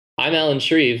I'm Alan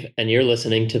Shreve, and you're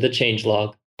listening to the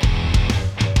Changelog.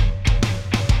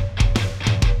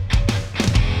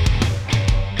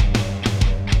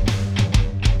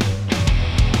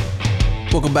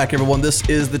 Welcome back, everyone. This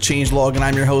is the Changelog, and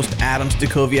I'm your host, Adam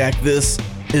Stacoviak. This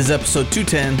is episode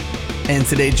 210, and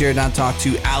today Jared and I talked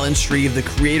to Alan Shreve, the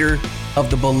creator of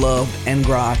the beloved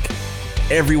ngrok.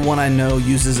 Everyone I know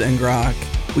uses ngrok.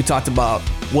 We talked about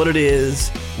what it is,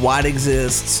 why it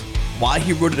exists, why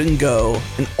he wrote it in Go,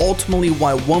 and ultimately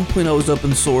why 1.0 is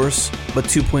open source, but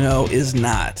 2.0 is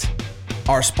not.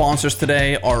 Our sponsors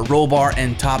today are Rollbar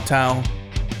and TopTal.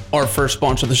 Our first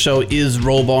sponsor of the show is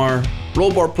Rollbar.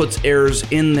 Rollbar puts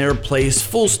errors in their place,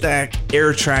 full stack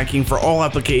error tracking for all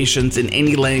applications in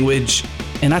any language.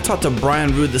 And I talked to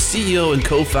Brian Rude, the CEO and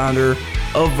co-founder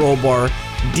of Rollbar,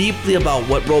 deeply about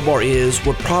what Rollbar is,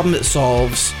 what problem it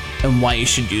solves, and why you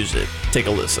should use it. Take a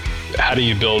listen. How do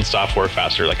you build software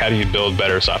faster? Like, how do you build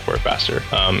better software faster?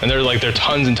 And there are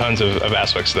tons and tons of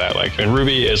aspects to that. Like in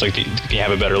Ruby is like, you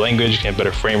have a better language, you can have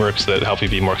better frameworks that help you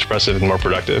be more expressive and more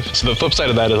productive. So the flip side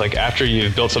of that is like, after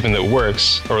you've built something that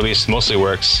works, or at least mostly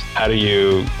works, how do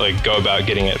you like go about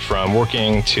getting it from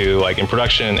working to like in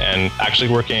production and actually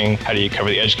working? How do you cover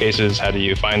the edge cases? How do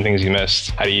you find things you missed?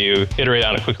 How do you iterate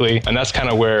on it quickly? And that's kind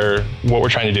of where what we're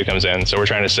trying to do comes in. So we're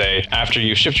trying to say, after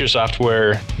you shipped your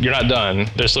software, you're not done.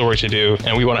 There's still work to do,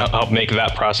 and we want to help make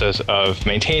that process of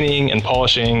maintaining and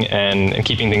polishing and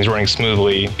keeping things running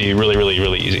smoothly be really, really,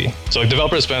 really easy. So like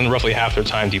developers spend roughly half their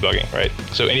time debugging, right?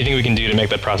 So anything we can do to make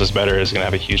that process better is going to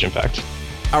have a huge impact.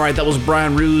 All right, that was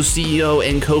Brian Ruse, CEO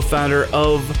and co-founder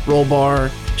of Rollbar,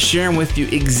 sharing with you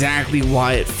exactly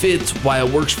why it fits, why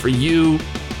it works for you.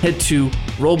 Head to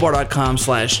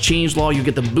rollbar.com/changelog. You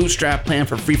get the Bootstrap plan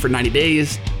for free for 90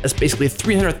 days. That's basically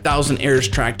 300,000 errors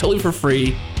tracked totally for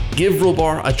free. Give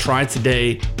Rollbar a try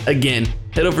today. Again,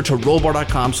 head over to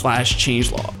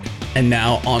rollbar.com/changelog. And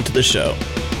now on to the show.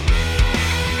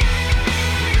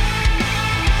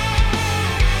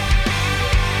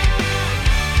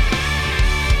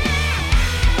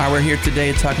 All right, we're here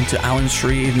today talking to Alan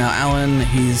Shreve. Now, Alan,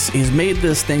 he's made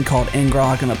this thing called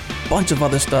ngrok and a bunch of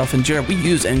other stuff. And Jared, we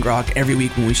use ngrok every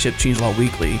week when we ship Changelog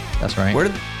Weekly. That's right.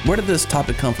 Where did this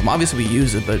topic come from? Obviously, we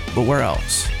use it, but where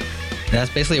else? That's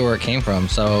basically where it came from.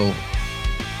 So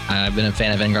I've been a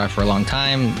fan of ngrok for a long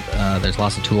time. There's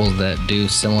lots of tools that do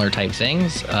similar type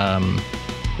things.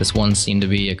 This one seemed to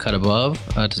be a cut above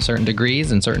to certain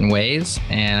degrees in certain ways,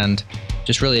 and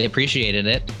just really appreciated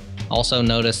it. Also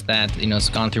noticed that, it's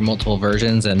gone through multiple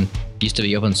versions and used to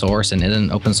be open source and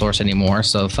isn't open source anymore.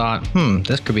 So thought,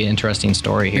 this could be an interesting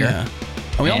story here. Yeah.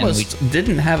 And we almost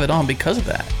didn't have it on because of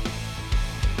that.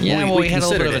 Yeah, we had a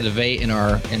little bit of a debate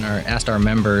asked our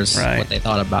members what they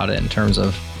thought about it in terms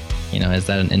of, is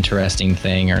that an interesting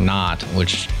thing or not?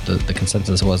 Which the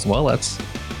consensus was, well, let's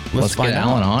get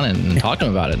Alan on and talk to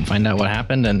him about it and find out what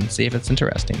happened and see if it's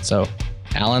interesting. So,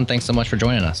 Alan, thanks so much for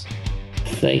joining us.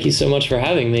 Thank you so much for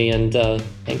having me, and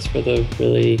thanks for the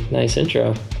really nice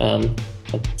intro.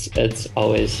 It's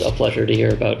always a pleasure to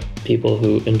hear about people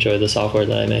who enjoy the software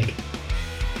that I make.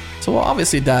 So we'll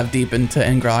obviously dive deep into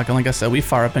ngrok, and like I said, we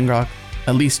fire up ngrok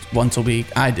at least once a week.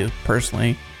 I do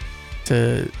personally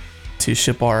to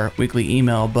ship our weekly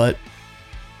email. But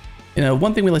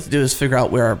one thing we like to do is figure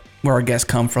out where our guests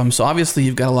come from. So obviously,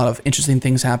 you've got a lot of interesting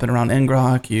things happen around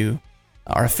ngrok. You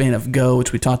are a fan of Go,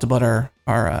 which we talked about our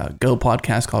Go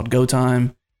podcast called Go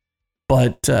Time.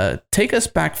 But take us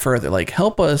back further. Like,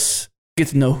 help us get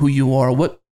to know who you are.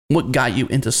 What got you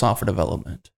into software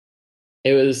development?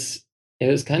 It was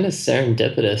kind of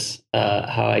serendipitous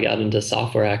how I got into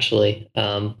software, actually.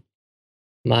 It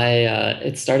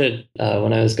started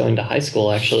when I was going to high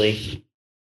school, actually.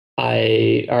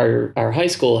 Our high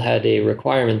school had a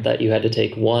requirement that you had to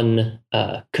take one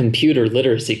computer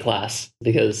literacy class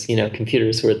because,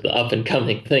 computers were the up and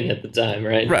coming thing at the time,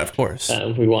 right? Right, of course.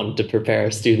 We wanted to prepare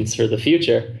our students for the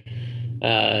future.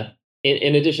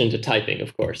 In addition to typing,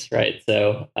 of course, right?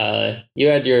 So you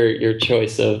had your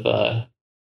choice of a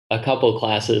couple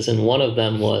classes, and one of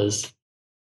them was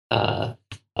a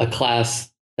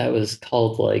class that was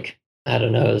called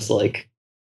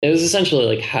it was essentially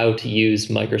like how to use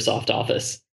Microsoft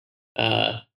Office.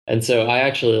 And so I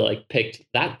actually picked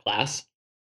that class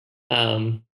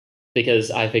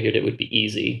because I figured it would be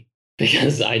easy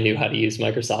because I knew how to use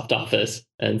Microsoft Office.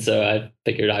 And so I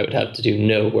figured I would have to do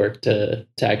no work to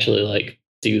actually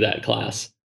do that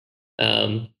class.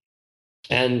 And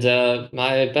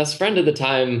my best friend at the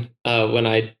time, when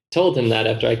I told him that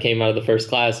after I came out of the first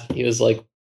class, he was like,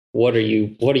 what are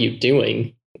you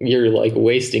doing? You're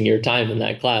wasting your time in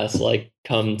that class.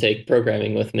 Come take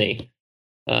programming with me.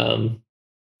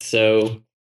 So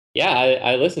Yeah,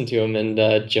 I listened to him and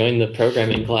joined the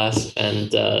programming class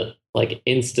and like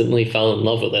instantly fell in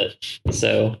love with it.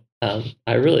 So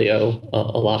I really owe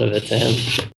a lot of it to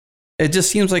him. It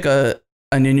just seems like an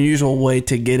unusual way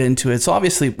to get into it. So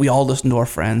obviously we all listen to our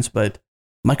friends, but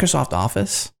Microsoft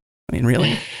Office? I mean,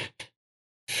 really?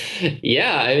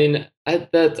 Yeah, I mean,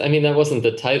 that wasn't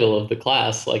the title of the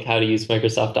class, like how to use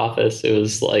Microsoft Office. It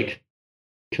was like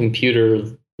computer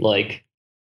like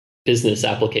business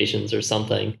applications or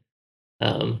something.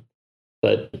 Um,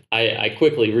 but I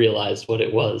quickly realized what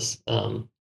it was.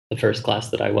 The first class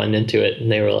that I went into it,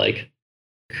 and they were like,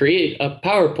 create a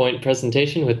PowerPoint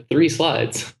presentation with 3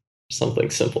 slides, something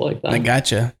simple like that. I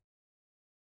gotcha.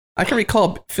 I can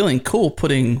recall feeling cool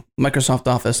putting Microsoft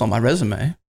Office on my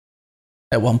resume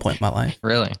at one point in my life.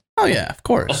 Really? Oh yeah, of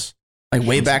course. Like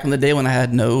way back in the day when I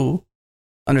had no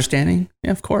understanding.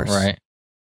 Yeah, of course. Right.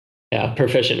 Yeah,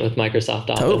 proficient with Microsoft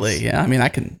Office. Totally. Yeah. I mean, I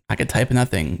could type in that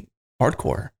thing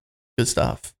hardcore. Good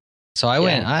stuff. So I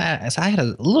had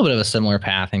a little bit of a similar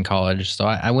path in college. So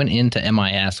I went into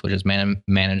MIS, which is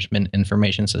Management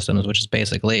Information Systems, which is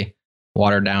basically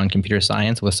watered down computer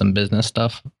science with some business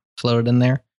stuff floated in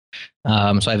there.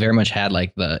 So I very much had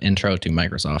like the intro to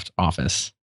Microsoft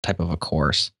Office type of a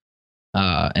course.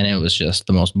 And it was just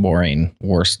the most boring,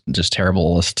 worst, just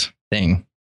terriblest thing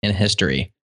in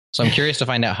history. So I'm curious to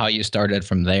find out how you started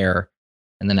from there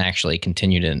and then actually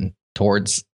continued in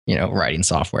towards, writing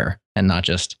software and not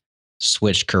just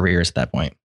switch careers at that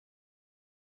point.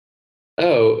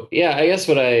 Oh, yeah, I guess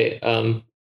I'm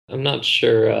not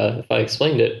sure if I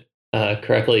explained it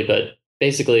correctly, but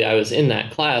basically I was in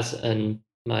that class and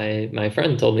my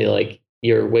friend told me like,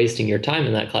 you're wasting your time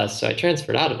in that class. So I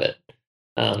transferred out of it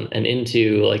and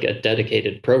into like a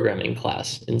dedicated programming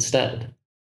class instead.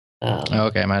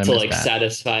 Okay, I might have to missed like that.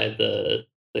 satisfy the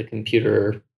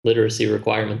computer literacy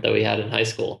requirement that we had in high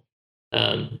school.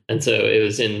 And so it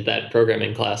was in that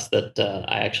programming class that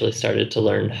I actually started to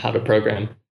learn how to program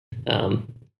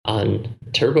on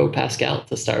Turbo Pascal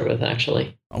to start with,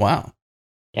 actually. Oh, wow.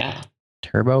 Yeah.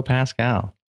 Turbo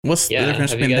Pascal. What's the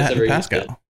difference Have you between guys that ever and used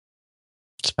Pascal?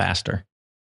 It's faster.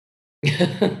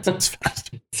 It's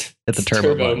faster. Hit the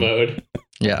turbo button. mode.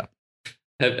 Yeah.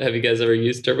 Have you guys ever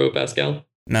used Turbo Pascal?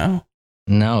 No.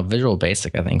 No, Visual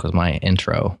Basic, I think, was my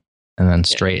intro. And then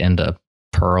straight into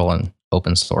Perl and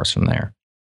open source from there.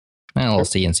 And a little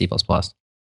C and C++.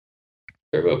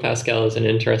 Turbo Pascal is an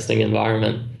interesting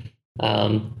environment.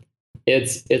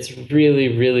 It's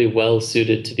really, really well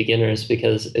suited to beginners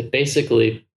because it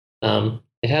basically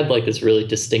it had like this really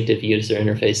distinctive user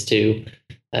interface too.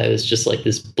 It was just like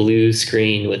this blue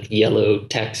screen with yellow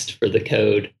text for the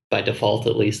code by default,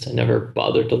 at least. I never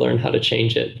bothered to learn how to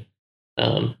change it.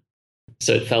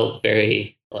 So it felt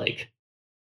very like,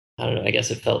 I don't know, I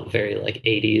guess it felt very like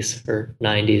 80s or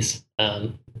 90s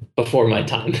before my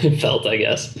time, it felt, I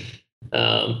guess.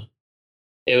 It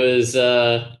was,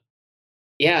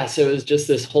 yeah, so it was just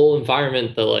this whole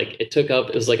environment that like it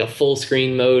was like a full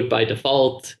screen mode by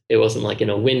default. It wasn't like in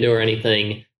a window or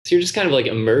anything. So you're just kind of like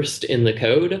immersed in the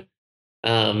code.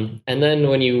 And then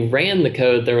when you ran the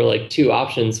code, there were like 2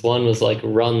 options. One was like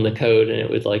run the code and it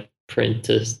would like print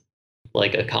to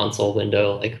like a console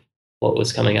window, like what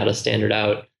was coming out of standard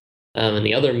out. And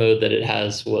the other mode that it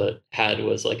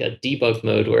was like a debug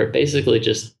mode where it basically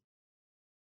just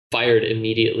fired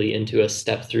immediately into a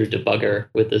step through debugger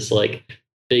with this like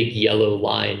big yellow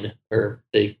line or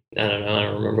big, I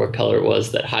don't remember what color it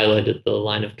was that highlighted the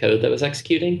line of code that was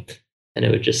executing. And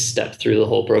it would just step through the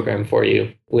whole program for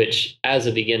you, which as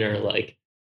a beginner, like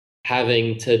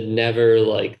having to never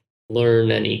like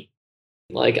learn any,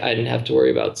 like I didn't have to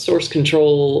worry about source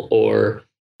control or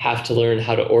have to learn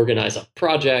how to organize a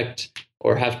project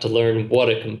or have to learn what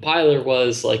a compiler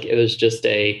was. Like it was just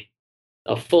a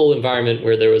full environment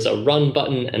where there was a run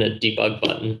button and a debug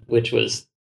button, which was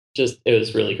it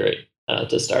was really great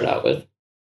to start out with.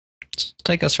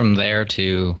 Take us from there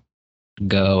to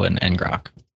Go and ngrok.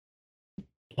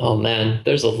 Oh man,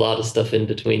 there's a lot of stuff in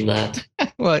between that.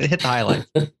 Well, hit the highlights.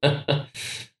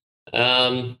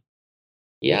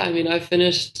 Yeah, I mean, I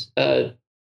finished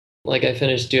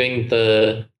doing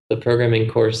the programming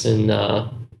course in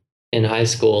high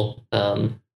school. I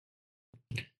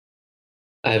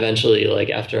eventually, like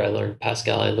after I learned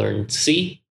Pascal, I learned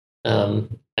C, and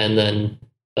then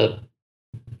a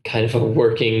kind of a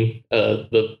working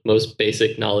the most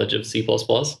basic knowledge of C++.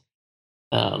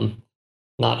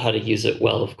 Not how to use it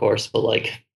well, of course, but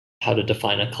like how to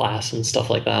define a class and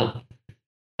stuff like that.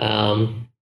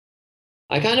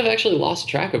 I kind of actually lost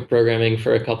track of programming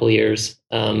for a couple of years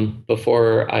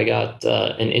before I got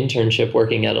an internship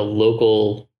working at a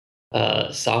local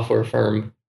software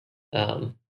firm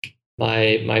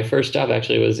my first job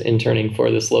actually was interning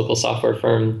for this local software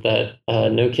firm that,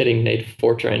 no kidding, made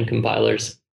Fortran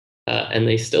compilers, and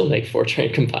they still make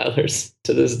Fortran compilers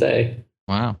to this day.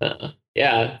 Wow.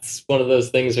 Yeah, it's one of those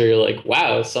things where you're like,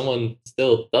 wow, someone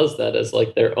still does that as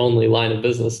like their only line of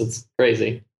business. It's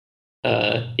crazy.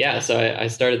 Yeah, so I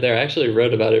started there. I actually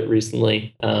wrote about it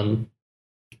recently,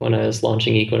 when I was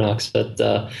launching Equinox, but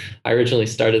I originally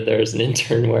started there as an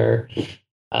intern where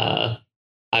uh,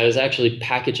 I was actually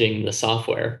packaging the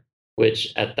software,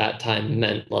 which at that time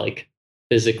meant like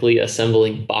physically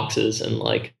assembling boxes and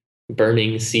like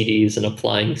burning CDs and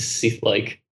applying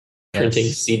like printing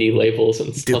Yes. CD labels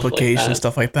and stuff like Duplication, that.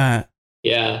 stuff like that.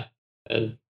 Yeah,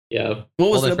 and yeah,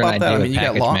 What was Whole it different about that? idea I with mean, you got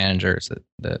package lost. managers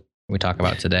that we talk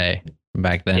about today.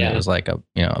 Back then, Yeah. it was like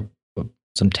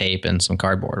some tape and some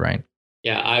cardboard, right?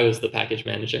 yeah, I was the package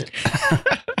manager.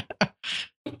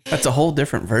 That's a whole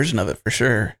different version of it for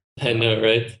sure. I know,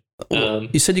 right?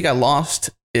 You said you got lost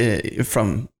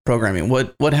from programming.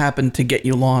 What happened to get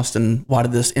you lost, and why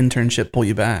did this internship pull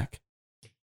you back?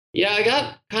 Yeah, I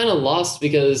got kind of lost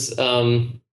because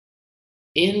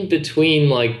in between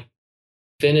like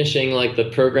finishing like the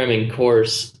programming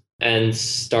course and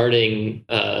starting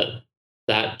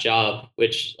that job,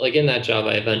 which like in that job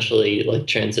I eventually like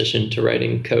transitioned to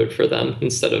writing code for them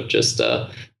instead of just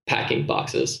packing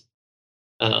boxes.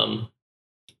 Um,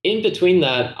 in between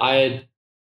that, I'd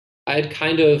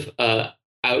kind of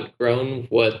outgrown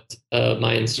what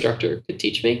my instructor could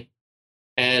teach me,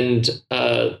 and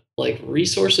like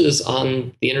resources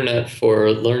on the internet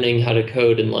for learning how to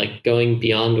code and like going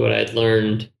beyond what I'd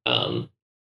learned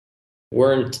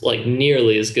weren't like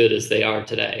nearly as good as they are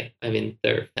today. I mean,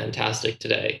 they're fantastic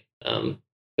today,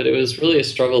 but it was really a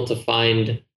struggle to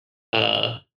find.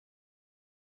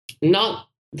 Not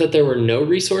that there were no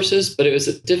resources, but it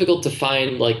was difficult to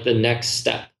find like the next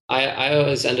step. I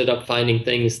always ended up finding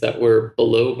things that were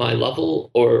below my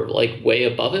level or like way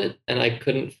above it, and I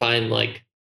couldn't find like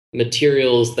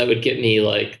materials that would get me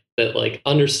like that like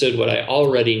understood what I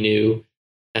already knew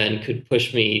and could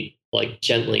push me like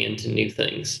gently into new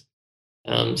things.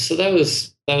 So that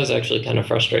was actually kind of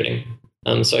frustrating.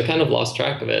 So I kind of lost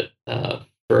track of it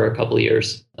for a couple of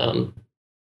years while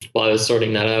I was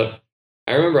sorting that out.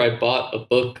 I remember I bought a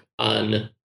book on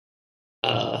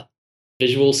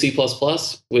Visual C++,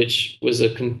 which was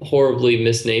a horribly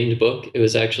misnamed book. It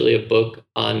was actually a book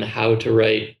on how to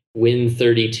write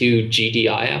Win32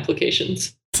 GDI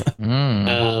applications.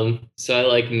 So I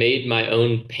like made my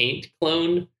own paint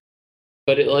clone,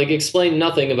 but it like explained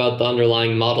nothing about the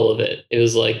underlying model of it. It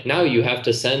was like, now you have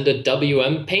to send a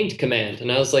WM paint command.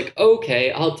 And I was like,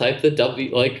 okay, I'll type the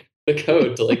the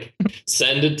code to like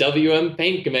send a WM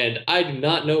paint command. I do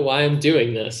not know why I'm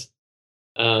doing this.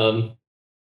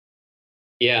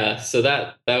 Yeah, so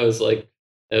that was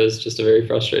just a very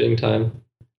frustrating time.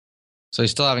 So you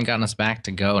still haven't gotten us back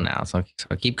to Go now. So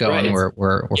keep going. Right.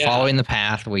 We're Yeah. following the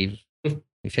path. We've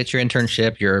hit your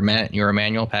internship. You're a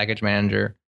manual package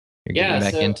manager. You're getting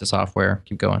back into software.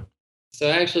 Keep going. So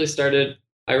I actually started.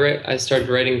 I started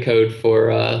writing code for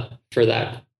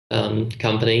that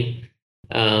company,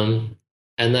 and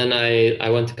then I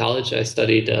went to college. I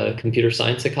studied computer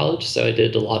science at college, so I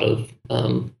did a lot of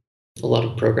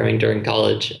programming during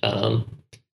college, and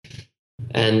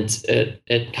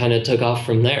it kind of took off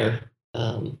from there.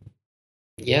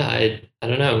 Yeah, I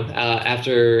don't know.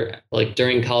 After like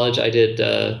during college, I did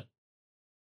a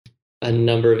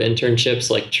number of internships,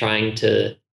 like trying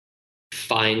to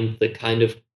find the kind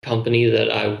of company that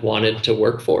I wanted to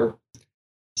work for.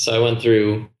 So I went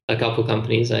through a couple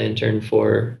companies. I interned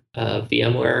for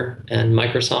VMware and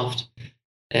Microsoft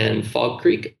and Fog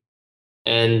Creek,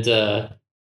 and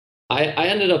I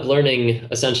ended up learning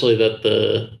essentially that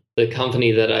the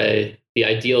company the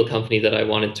ideal company that I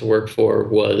wanted to work for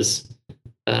was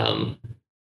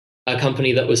a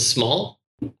company that was small.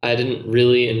 I didn't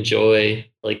really enjoy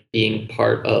like being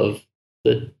part of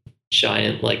the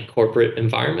giant like corporate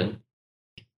environment,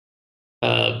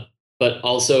 but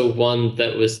also one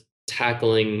that was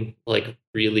tackling like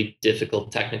really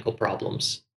difficult technical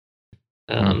problems.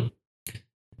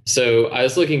 So I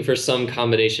was looking for some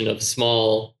combination of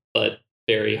small but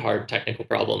very hard technical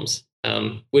problems,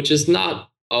 which is not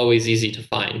always easy to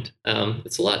find.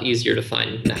 It's a lot easier to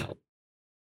find now,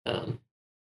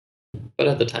 but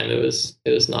at the time it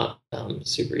was not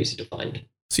super easy to find.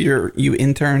 So you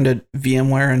interned at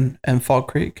VMware and Fall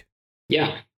Creek?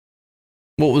 Yeah.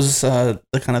 What was the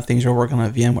kind of things you were working on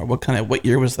at VMware? What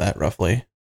year was that roughly?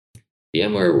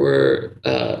 VMware were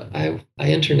I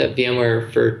interned at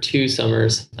VMware for 2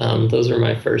 summers. Those were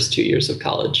my first 2 years of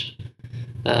college,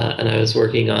 and I was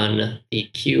working on the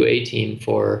QA team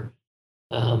for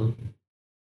one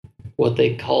what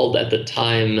they called at the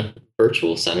time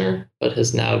Virtual Center, but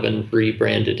has now been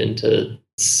rebranded into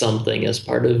something as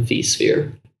part of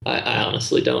vSphere. I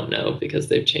honestly don't know because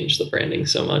they've changed the branding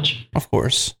so much. Of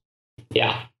course.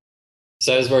 Yeah.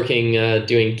 So I was working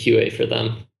doing QA for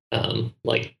them,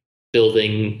 like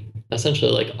building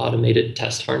essentially like automated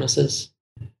test harnesses,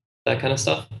 that kind of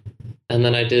stuff. And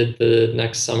then I did the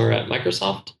next summer at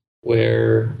Microsoft,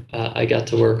 where I got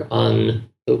to work on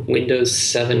the Windows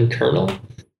 7 kernel.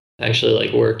 I actually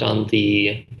like worked on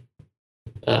the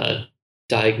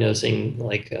diagnosing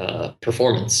like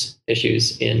performance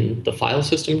issues in the file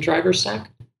system driver stack.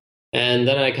 And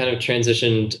then I kind of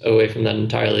transitioned away from that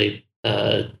entirely,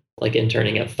 like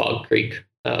interning at Fog Creek,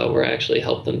 where I actually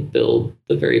helped them build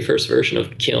the very first version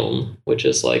of Kiln, which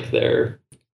is like their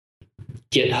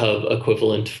GitHub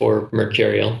equivalent for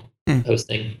Mercurial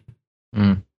hosting.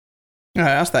 Mm. Yeah,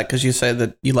 I asked that because you said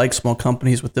that you like small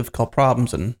companies with difficult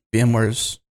problems, and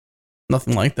VMware's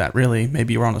nothing like that, really.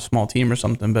 Maybe you were on a small team or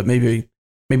something, but maybe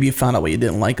you found out what you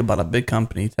didn't like about a big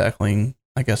company tackling,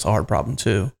 I guess, a hard problem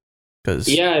too.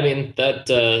 Yeah, I mean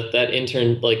that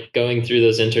intern, like going through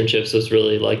those internships, was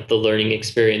really like the learning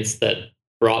experience that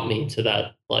brought me to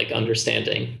that like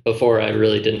understanding. Before, I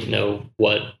really didn't know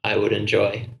what I would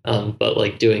enjoy, but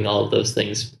like doing all of those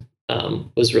things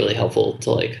was really helpful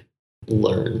to like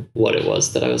learn what it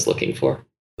was that I was looking for.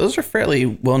 Those are fairly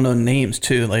well-known names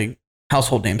too, like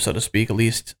household names, so to speak, at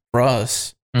least for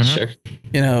us. Mm-hmm. Sure.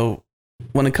 You know,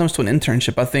 when it comes to an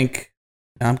internship, I think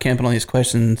I'm camping on these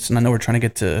questions, and I know we're trying to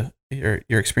get to your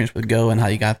experience with Go and how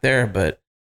you got there, but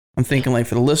I'm thinking like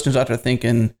for the listeners out there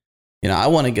thinking, you know, I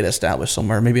want to get established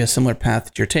somewhere, maybe a similar path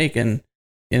that you're taking.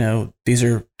 You know, these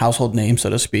are household names, so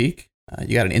to speak.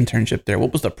 You got an internship there.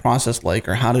 What was the process like,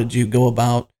 or how did you go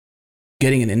about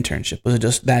getting an internship? Was it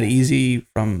just that easy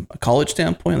from a college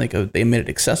standpoint? Like they made it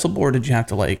accessible, or did you have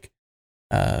to like,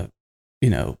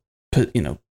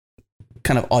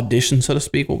 kind of audition, so to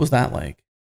speak? What was that like?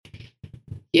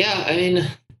 Yeah, I mean,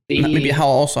 maybe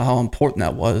how important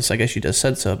that was. I guess you just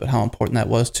said so, but how important that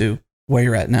was to where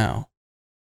you're at now.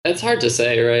 It's hard to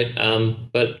say, right?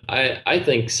 But I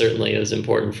think certainly it was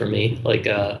important for me. Like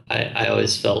I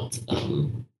always felt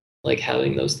like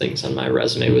having those things on my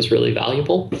resume was really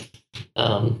valuable.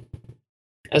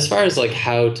 As far as like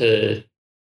how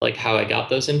I got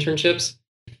those internships,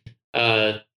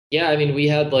 yeah, I mean, we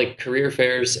had like career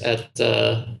fairs at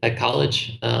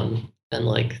college, and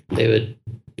like they would,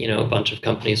 you know, a bunch of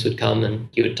companies would come and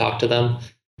you would talk to them.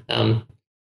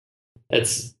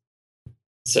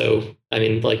 So, I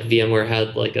mean, like VMware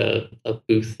had like a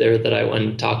booth there that I went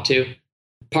and talked to.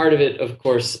 Part of it, of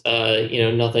course, you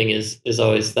know, nothing is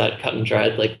always that cut and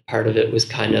dried. Like part of it was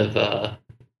kind of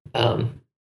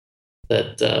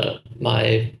that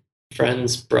my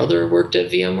friend's brother worked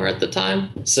at VMware at the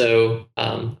time. So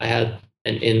I had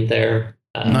an in there.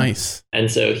 Nice. And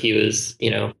so he was,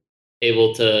 you know,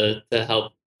 able to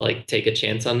help like take a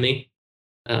chance on me,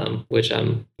 which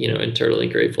I'm, you know, eternally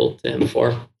grateful to him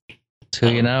for. It's who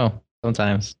you know,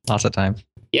 sometimes, lots of times.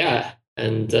 Yeah.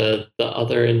 And the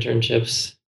other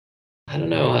internships, I don't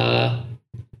know.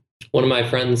 One of my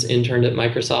friends interned at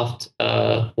Microsoft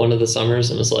one of the summers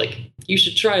and was like, you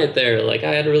should try it there. Like,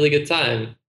 I had a really good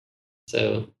time.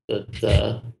 So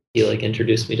that he like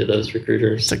introduced me to those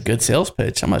recruiters. It's a good sales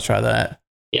pitch. I'm going to try that.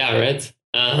 Yeah, right.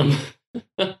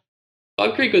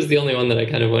 Fog Creek was the only one that I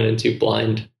kind of went into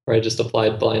blind, where I just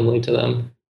applied blindly to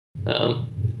them.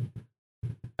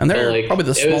 And they're like, probably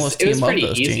the smallest team of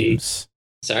those teams.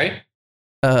 Sorry?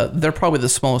 They're probably the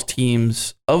smallest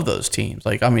teams of those teams.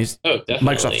 Like, I mean,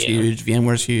 Microsoft's huge,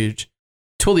 VMware's huge.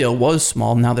 Twilio was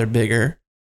small, now they're bigger.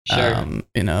 Sure.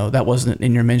 You know, that wasn't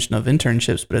in your mention of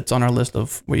internships, but it's on our list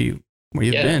of where you've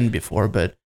been before.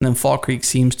 But then Fall Creek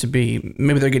seems to be,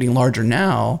 maybe they're getting larger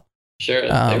now. Sure.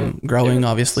 Growing,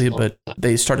 obviously, but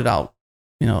they started out,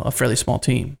 you know, a fairly small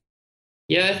team.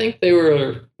 Yeah, I think they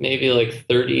were maybe like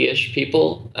 30-ish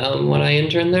people when I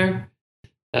interned there.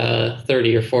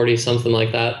 30 or 40, something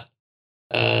like that.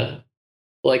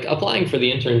 Like applying for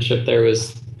the internship there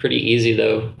was pretty easy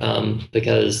though,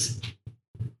 because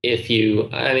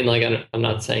I'm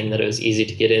not saying that it was easy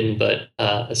to get in, but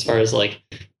as far as like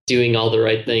doing all the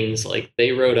right things, like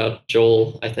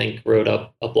Joel, I think, wrote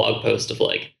up a blog post of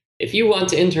like, if you want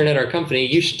to intern at our company,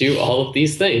 you should do all of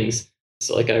these things.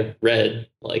 So like I read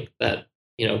like that,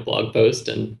 you know, blog post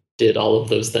and did all of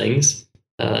those things.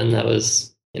 And that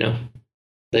was, you know,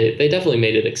 they definitely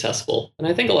made it accessible. And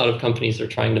I think a lot of companies are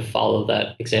trying to follow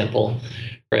that example,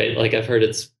 right? Like I've heard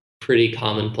it's pretty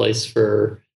commonplace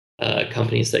for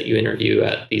companies that you interview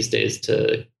at these days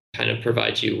to kind of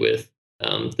provide you with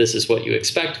this is what you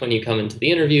expect when you come into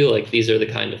the interview. Like, these are the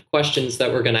kind of questions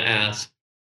that we're going to ask.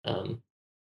 And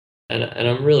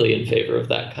I'm really in favor of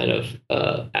that kind of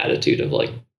attitude of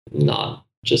like not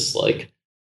just like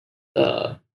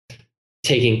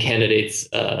taking candidates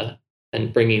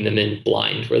and bringing them in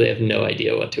blind where they have no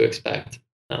idea what to expect,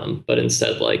 but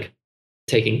instead like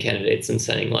taking candidates and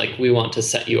saying like, we want to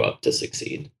set you up to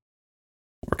succeed.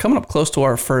 We're coming up close to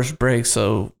our first break,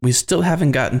 so we still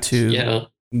haven't gotten to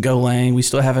Golang. We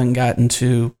still haven't gotten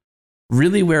to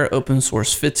really where open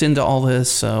source fits into all this.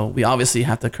 So we obviously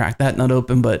have to crack that nut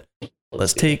open, but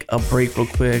let's take a break real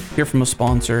quick, hear from a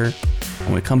sponsor.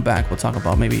 When we come back, we'll talk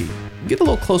about maybe get a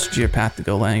little closer to your path to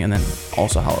Golang and then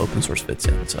also how open source fits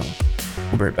in. So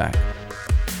we'll be right back.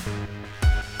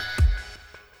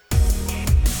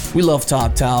 We love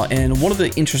TopTal, and one of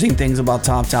the interesting things about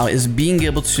TopTal is being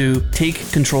able to take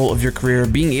control of your career,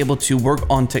 being able to work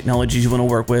on technologies you want to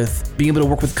work with, being able to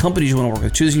work with companies you want to work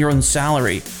with, choosing your own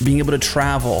salary, being able to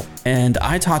travel. And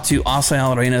I talked to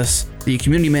Asael Arenas, the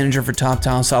community manager for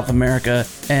TopTal South America,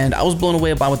 and I was blown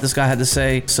away by what this guy had to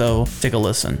say, so take a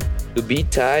listen. To be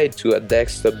tied to a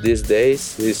desktop these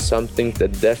days is something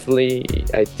that definitely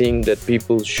I think that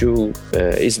people should,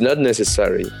 is not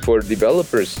necessary for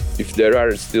developers. If there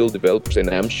are still developers, and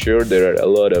I'm sure there are a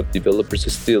lot of developers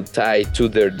still tied to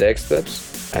their desktops,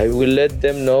 I will let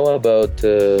them know about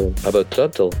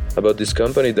Total, about this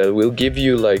company that will give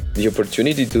you like the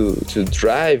opportunity to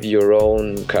drive your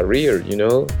own career. You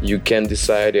know, you can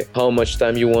decide how much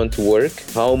time you want to work,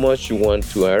 how much you want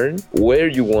to earn, where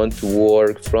you want to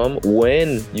work from,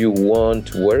 when you want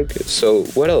to work. So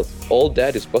what else? All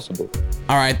that is possible.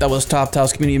 All right, that was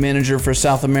TopTal's community manager for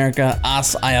South America,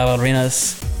 Asael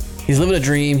Arenas. He's living a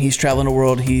dream. He's traveling the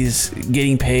world. He's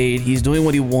getting paid. He's doing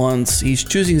what he wants. He's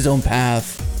choosing his own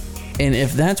path. And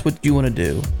if that's what you want to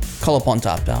do, call up on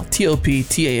TopTal,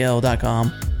 TOPTAL.com.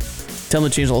 Tell them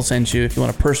the Changelog sent you. If you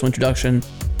want a personal introduction,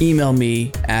 email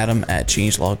me,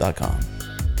 adam@changelog.com.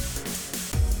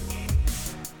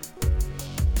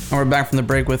 And we're back from the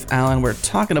break with Alan. We're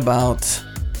talking about,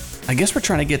 I guess we're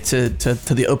trying to get to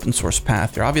the open source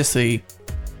path here. Obviously,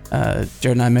 Jared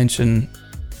and I mentioned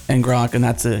ngrok, and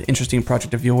that's an interesting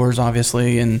project of yours,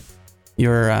 obviously, and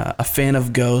you're a fan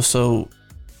of Go. So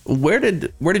where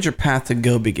did your path to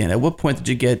Go begin? At what point did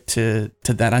you get to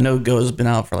that? I know Go has been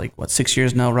out for like 6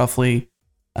 years now, roughly,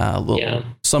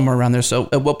 somewhere around there. So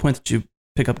at what point did you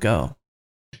pick up Go?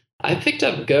 I picked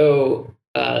up Go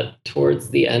towards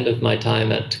the end of my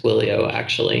time at Twilio,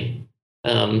 actually.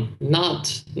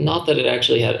 Not that it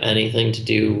actually had anything to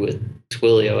do with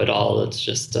Twilio at all. It's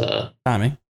just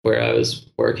timing. Where I was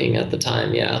working at the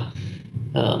time, yeah.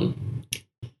 I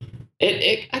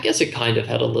guess it kind of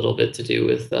had a little bit to do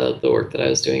with the work that I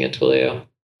was doing at Twilio.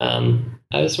 I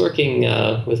was working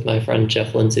with my friend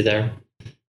Jeff Lindsay there,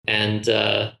 and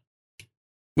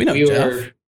we know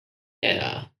Jeff.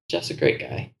 Yeah, Jeff's a great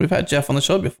guy. We've had Jeff on the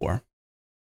show before.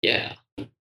 Yeah,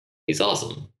 he's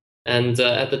awesome. And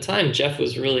at the time, Jeff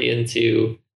was really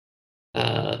into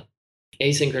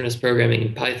asynchronous programming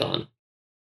in Python.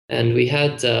 And we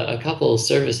had a couple of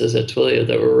services at Twilio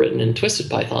that were written in Twisted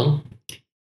Python.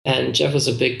 And Jeff was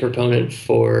a big proponent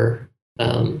for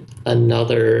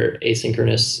another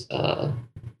asynchronous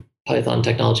Python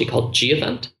technology called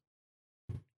gEvent.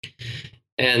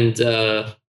 And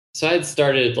so I had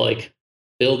started like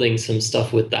building some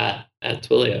stuff with that at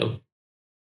Twilio.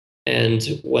 And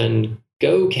when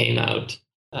Go came out,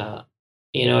 I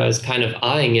was kind of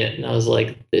eyeing it, and I was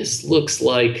like, this looks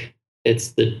like it's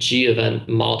the gEvent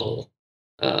model,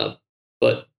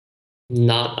 but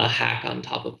not a hack on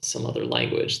top of some other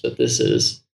language, that this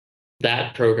is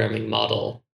that programming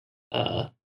model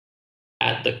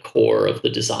at the core of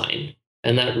the design.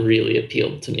 And that really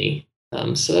appealed to me.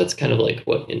 So that's kind of like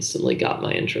what instantly got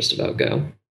my interest about Go.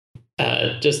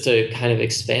 Just to kind of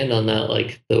expand on that,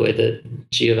 like the way that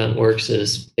gEvent works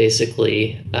is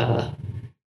basically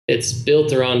it's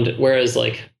built around, whereas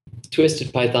like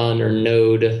Twisted Python or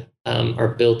Node are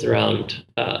built around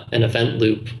an event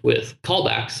loop with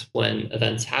callbacks when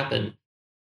events happen.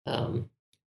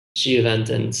 gEvent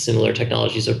and similar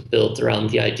technologies are built around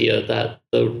the idea that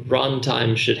the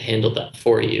runtime should handle that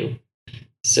for you.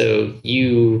 So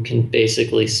you can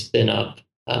basically spin up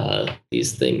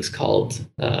these things called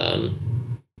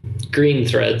green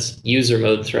threads, user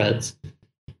mode threads,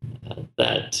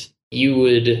 that you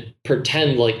would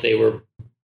pretend like they were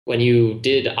when you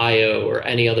did I/O or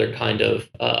any other kind of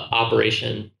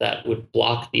operation that would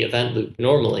block the event loop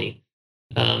normally.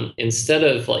 Instead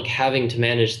of like having to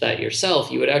manage that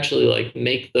yourself, you would actually like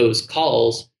make those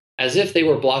calls as if they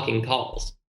were blocking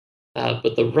calls.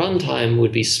 but the runtime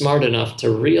would be smart enough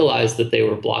to realize that they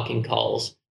were blocking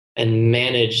calls and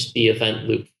manage the event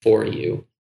loop for you.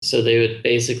 So they would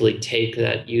basically take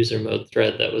that user mode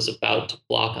thread that was about to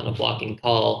block on a blocking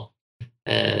call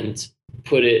and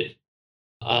put it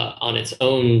on its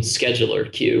own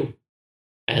scheduler queue,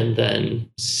 and then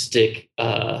stick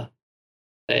an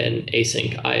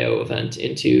async IO event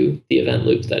into the event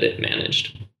loop that it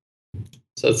managed.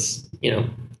 So it's,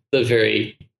 the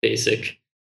very basic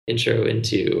intro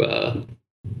into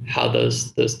how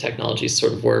those technologies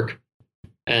sort of work.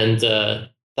 And that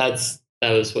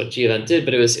was what gevent did,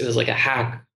 but it was like a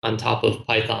hack on top of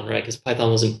Python, right? Because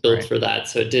Python wasn't built for that.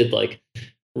 So it did like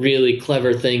really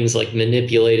clever things like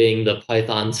manipulating the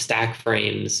Python stack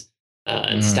frames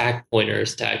and stack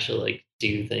pointers to actually like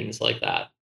do things like that.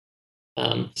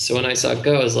 So when I saw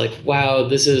Go, I was like, wow,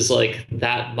 this is like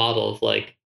that model of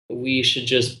like, we should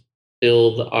just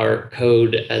build our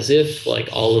code as if like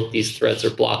all of these threads are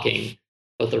blocking,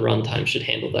 but the runtime should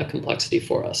handle that complexity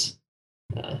for us.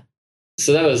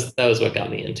 So that was what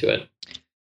got me into it.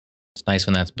 It's nice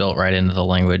when that's built right into the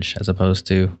language as opposed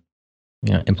to,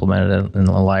 implemented in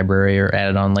a library or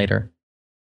added on later.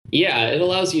 Yeah, it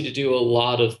allows you to do a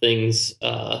lot of things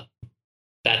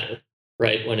better,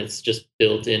 right? When it's just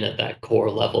built in at that core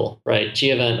level, right?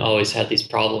 Gevent always had these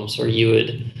problems where you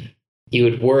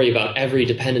would worry about every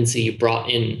dependency you brought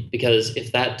in, because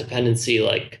if that dependency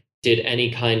like did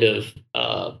any kind of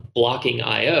blocking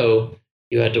IO,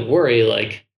 you had to worry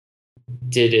like,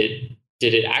 did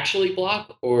it actually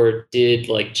block, or did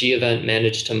like gevent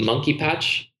manage to monkey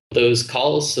patch those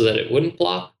calls so that it wouldn't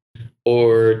block,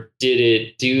 or did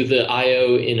it do the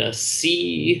IO in a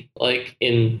C, like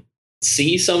in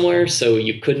C somewhere, so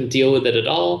you couldn't deal with it at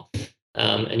all,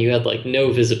 and you had like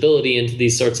no visibility into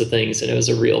these sorts of things, and it was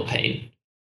a real pain.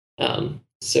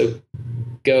 So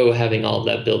Go having all of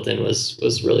that built in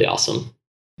was really awesome.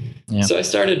 Yeah. So I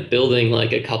started building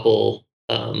like a couple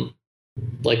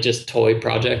like just toy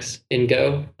projects in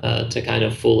Go to kind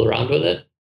of fool around with it.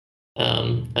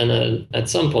 And then at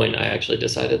some point I actually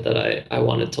decided that I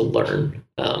wanted to learn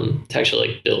to actually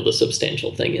like build a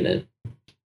substantial thing in it.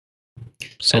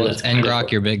 So was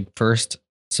ngrok your big first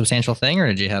substantial thing, or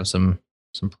did you have some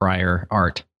prior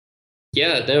art?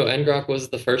 Yeah, no, ngrok was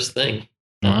the first thing.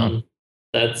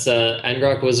 That's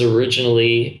ngrok was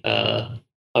originally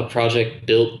a project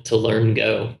built to learn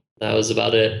Go. That was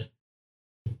about it.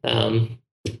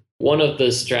 One of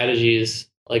the strategies,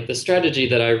 like the strategy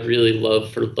that I really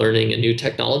love for learning a new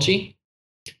technology,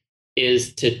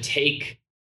 is to take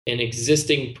an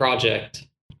existing project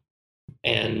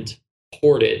and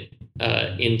port it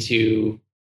into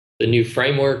the new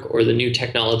framework or the new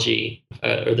technology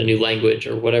or the new language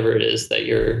or whatever it is that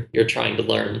you're trying to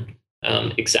learn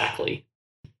exactly.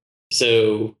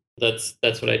 So that's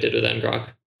what I did with ngrok.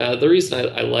 The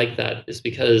reason I like that is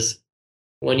because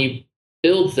when you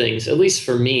build things, at least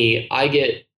for me, I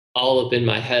get all up in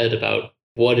my head about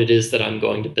what it is that I'm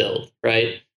going to build,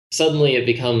 right? Suddenly it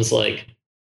becomes like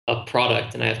a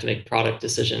product and I have to make product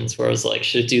decisions where I was like,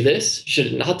 should it do this? Should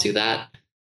it not do that?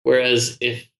 Whereas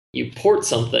if you port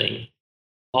something,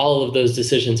 all of those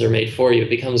decisions are made for you. It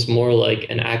becomes more like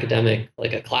an academic,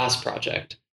 like a class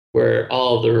project, where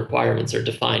all of the requirements are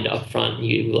defined up front.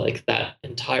 You like that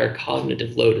entire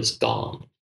cognitive load is gone.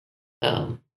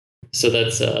 So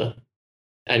that's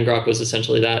ngrok was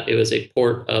essentially that. It was a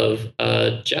port of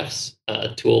Jeff's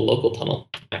tool, Local Tunnel,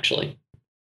 actually.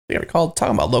 I recall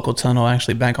talking about Local Tunnel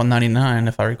actually back on 99.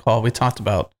 If I recall, we talked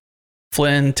about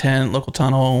Flynn, Tent, Local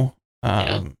Tunnel.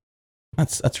 Yeah.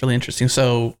 That's really interesting.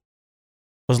 So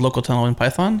was Local Tunnel in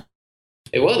Python?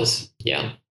 It was,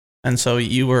 yeah. And so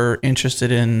you were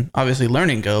interested in obviously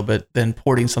learning Go, but then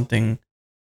porting something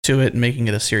to it and making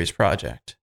it a serious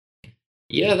project.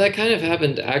 Yeah, that kind of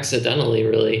happened accidentally,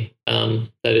 really, that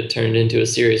it turned into a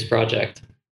serious project.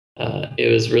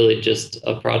 It was really just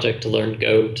a project to learn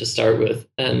Go to start with.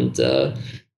 And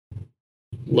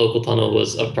Local Tunnel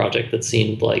was a project that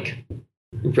seemed like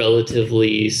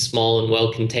relatively small and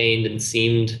well-contained and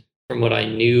seemed, from what I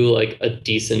knew, like a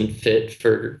decent fit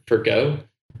for Go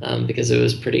because it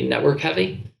was pretty network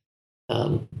heavy.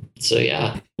 So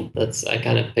yeah, I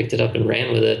kind of picked it up and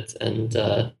ran with it, and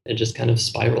it just kind of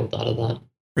spiraled out of that.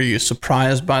 Were you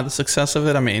surprised by the success of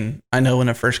it? I mean, I know when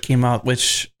it first came out,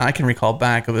 which I can recall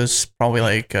back, it was probably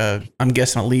like, I'm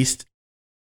guessing at least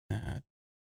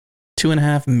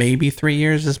 2.5, maybe 3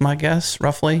 years is my guess,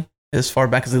 roughly, as far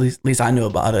back as at least I knew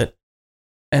about it.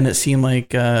 And it seemed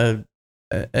like an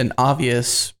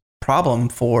obvious problem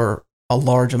for a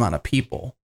large amount of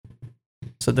people.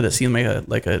 So did it seem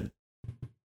like a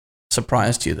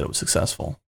surprise to you that it was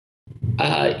successful?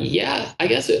 Yeah, I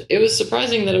guess it was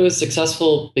surprising that it was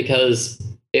successful because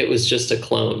it was just a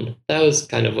clone. That was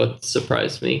kind of what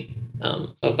surprised me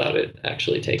about it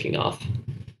actually taking off.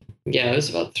 Yeah, it was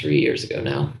about 3 years ago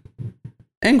now.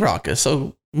 ngrok is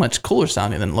so much cooler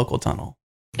sounding than local tunnel.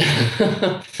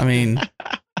 I mean,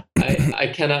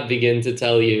 I cannot begin to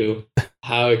tell you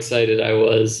how excited I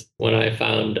was when I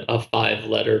found a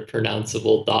 5-letter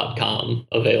pronounceable .com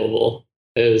available.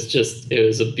 It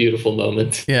was a beautiful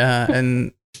moment. yeah,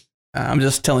 and I'm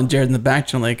just telling Jared in the back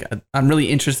channel, like, I'm really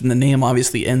interested in the name.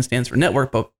 Obviously, N stands for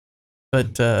network, but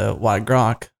why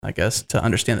grok? I guess to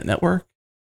understand the network.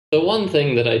 The one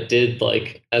thing that I did,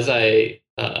 like, as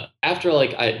after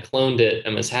like I had cloned it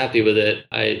and was happy with it,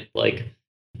 I like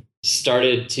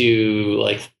started to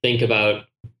like think about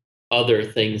other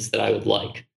things that I would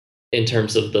like in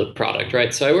terms of the product,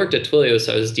 right? So I worked at Twilio,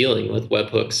 so I was dealing with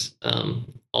webhooks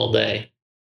all day.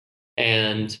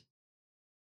 And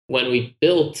when we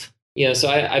built, so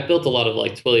I built a lot of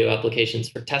like Twilio applications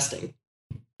for testing.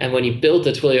 And when you built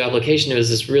a Twilio application, it was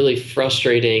this really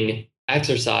frustrating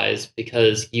exercise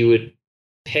because you would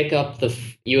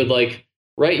you would like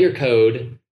write your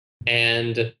code,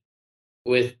 and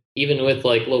even with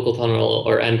like local tunnel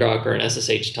or ngrok or an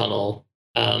SSH tunnel,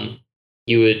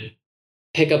 you would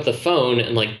pick up the phone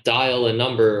and like dial a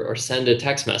number or send a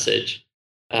text message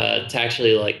to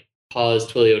actually like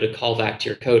cause Twilio to call back to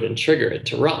your code and trigger it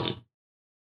to run.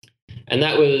 And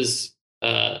that was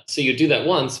so you do that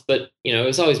once, but it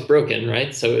was always broken,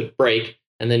 right? So it would break,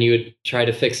 and then you would try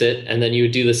to fix it, and then you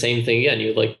would do the same thing again. You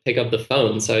would like pick up the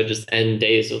phone. So I'd just end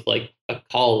days with like a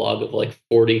call log of like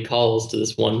 40 calls to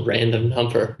this one random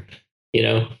number,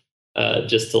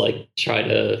 just to like try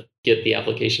to get the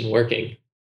application working.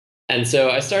 And so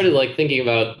I started like thinking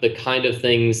about the kind of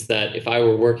things that if I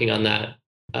were working on that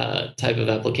type of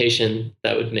application,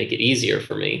 that would make it easier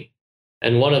for me.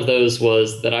 And one of those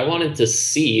was that I wanted to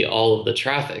see all of the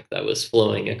traffic that was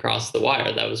flowing across the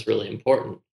wire. That was really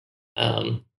important,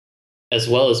 as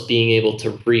well as being able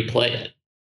to replay it.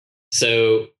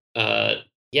 So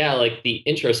yeah, like the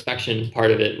introspection part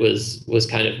of it was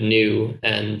kind of new,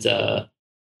 and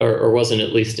or wasn't,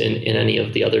 at least in any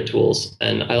of the other tools.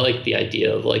 And I like the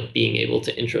idea of like being able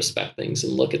to introspect things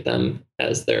and look at them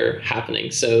as they're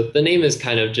happening. So the name is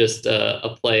kind of just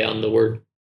a play on the word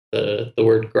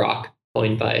grok,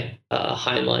 coined by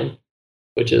Heinlein,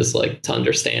 which is like to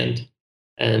understand.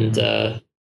 And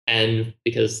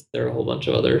because there are a whole bunch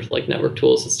of other like network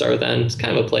tools that start with N, it's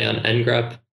kind of a play on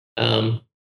ngrep.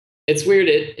 It's weird.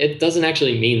 It doesn't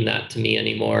actually mean that to me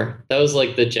anymore. That was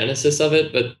like the genesis of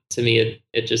it, but to me,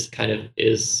 it just kind of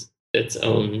is its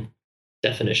own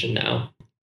definition now.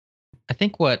 I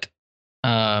think what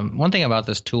one thing about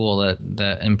this tool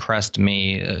that impressed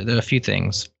me, there are a few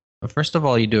things. First of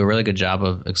all, you do a really good job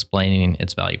of explaining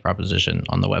its value proposition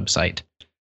on the website.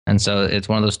 And so it's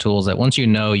one of those tools that once you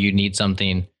know you need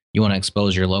something, you want to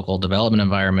expose your local development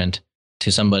environment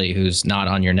to somebody who's not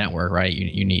on your network, right?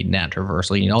 You need NAT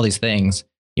traversal, you need all these things.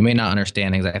 You may not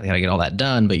understand exactly how to get all that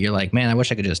done, but you're like, man, I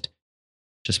wish I could just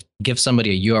give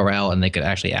somebody a URL and they could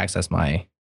actually access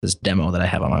this demo that I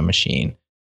have on my machine.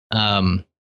 You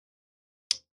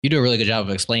do a really good job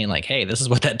of explaining like, hey, this is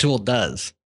what that tool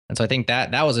does. And so I think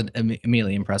that was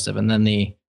immediately impressive. And then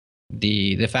the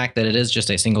fact that it is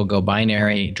just a single go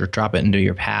binary, drop it into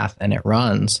your path and it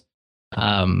runs,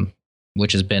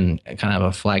 which has been kind of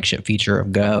a flagship feature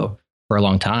of Go for a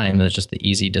long time. It's just the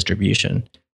easy distribution,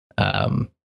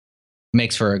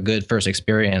 makes for a good first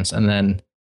experience. And then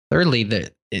thirdly,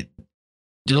 that it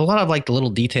did a lot of like the little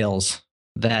details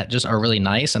that just are really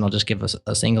nice. And I'll just give us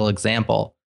a single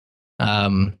example.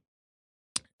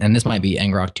 And this might be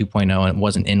ngrok 2.0 and it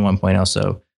wasn't in 1.0,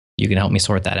 so you can help me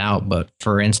sort that out. But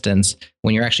for instance,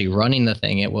 when you're actually running the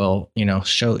thing, it will,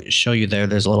 show you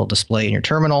there's a little display in your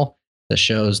terminal that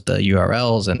shows the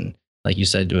URLs and, like you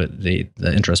said, do the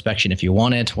introspection if you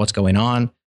want it, what's going on.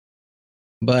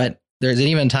 But there's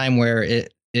even time where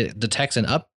it detects an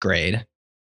upgrade,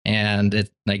 and it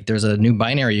like there's a new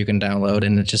binary you can download,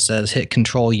 and it just says hit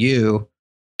Control U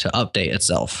to update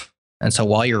itself. And so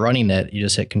while you're running it, you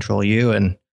just hit Control U,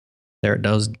 and there it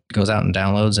goes out and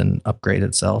downloads and upgrades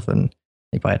itself. And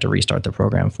you probably have to restart the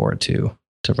program for it to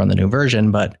run the new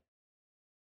version. But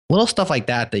little stuff like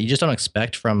that you just don't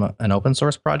expect from an open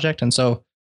source project. And so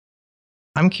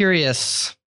I'm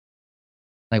curious,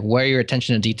 like, where your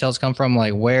attention to details come from,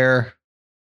 like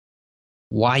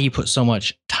why you put so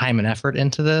much time and effort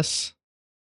into this,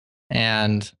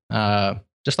 and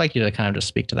just like you to kind of just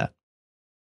speak to that.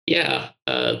 Yeah,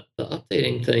 the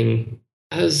updating thing,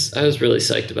 I was really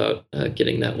psyched about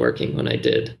getting that working when I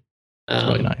did. It's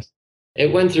really nice.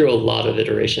 It went through a lot of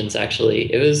iterations. Actually,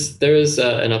 there was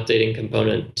an updating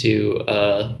component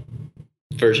to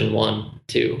version 1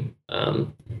 too.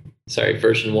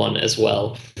 Version 1 as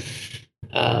well.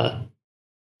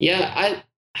 Yeah,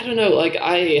 I don't know. Like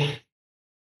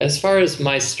as far as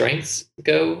my strengths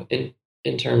go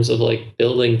in terms of like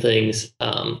building things,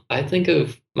 I think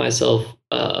of myself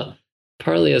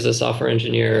partly as a software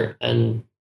engineer, and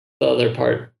the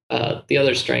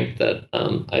other strength that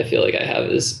I feel like I have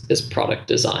is product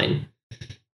design.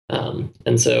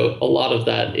 And so a lot of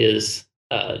that is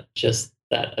just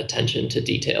that attention to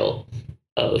detail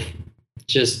of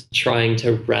just trying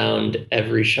to round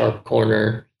every sharp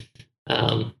corner,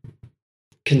 um,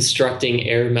 constructing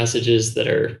error messages that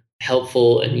are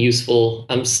helpful and useful.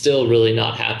 I'm still really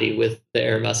not happy with the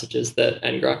error messages that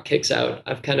ngrok kicks out.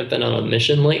 I've kind of been on a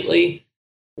mission lately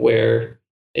where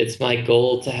it's my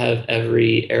goal to have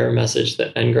every error message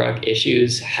that ngrok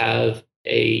issues have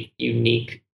a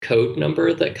unique code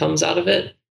number that comes out of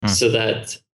it, so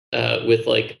that with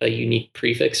like a unique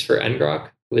prefix for ngrok,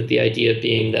 with the idea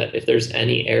being that if there's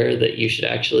any error that you should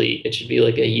it should be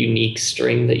like a unique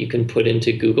string that you can put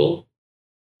into Google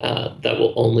that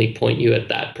will only point you at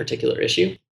that particular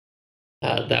issue.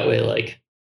 That way, like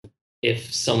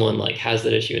if someone like has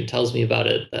that issue and tells me about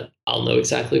it, that I'll know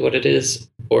exactly what it is,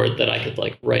 or that I could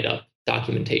like write up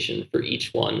documentation for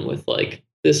each one with like,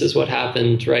 this is what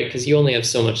happened, right? Because you only have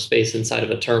so much space inside of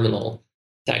a terminal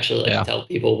to actually like tell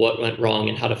people what went wrong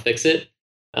and how to fix it.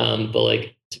 But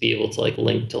like to be able to like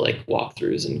link to like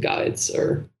walkthroughs and guides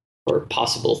or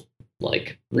possible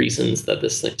like reasons that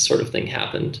this sort of thing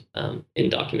happened in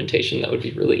documentation, that would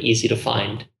be really easy to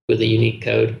find with a unique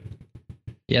code.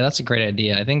 Yeah, that's a great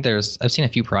idea. I think I've seen a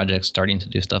few projects starting to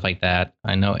do stuff like that.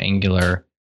 I know Angular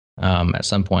at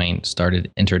some point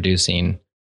started introducing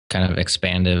kind of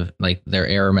expansive, like their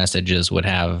error messages would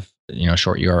have,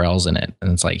 short URLs in it.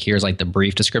 And it's like, here's like the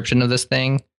brief description of this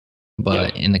thing,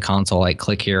 but in the console, like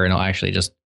click here and it'll actually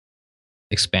just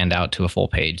expand out to a full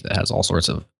page that has all sorts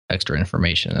of extra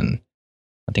information. And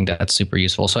I think that's super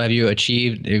useful. So have you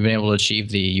been able to achieve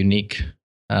the unique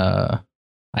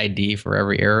ID for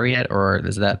every error yet, or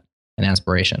is that an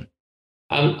aspiration?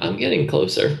 I'm getting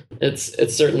closer.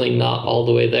 It's certainly not all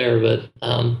the way there, but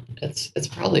it's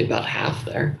probably about half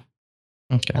there.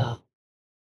 Okay.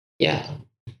 Yeah.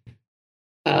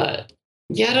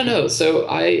 Yeah, I don't know. So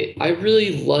I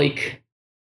really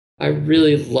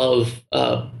love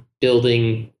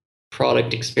building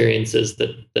product experiences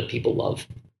that people love.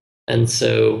 And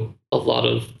so a lot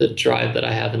of the drive that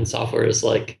I have in software is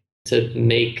like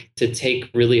to take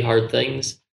really hard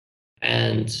things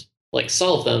and like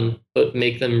solve them, but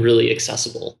make them really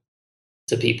accessible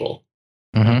to people.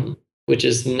 Which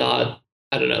is not,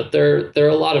 I don't know. There are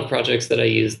a lot of projects that I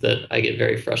use that I get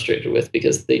very frustrated with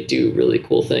because they do really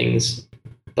cool things,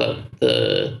 but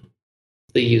the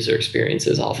user experience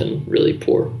is often really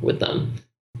poor with them.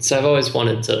 So I've always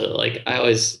wanted to I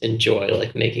always enjoy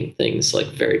like making things like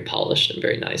very polished and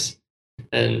very nice.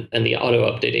 And the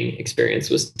auto updating experience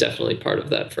was definitely part of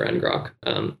that for ngrok.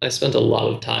 I spent a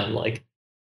lot of time like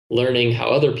learning how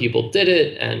other people did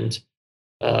it and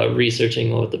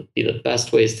researching what would be the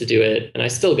best ways to do it. And I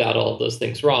still got all of those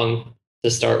things wrong to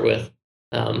start with,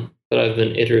 but I've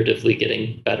been iteratively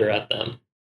getting better at them.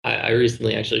 I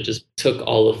recently actually just took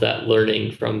all of that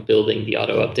learning from building the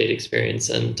auto update experience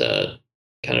and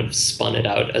kind of spun it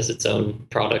out as its own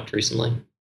product recently.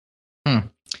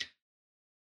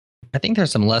 I think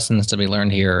there's some lessons to be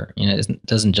learned here. It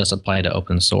doesn't just apply to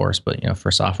open source, but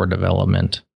for software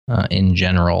development in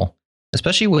general,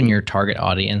 especially when your target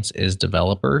audience is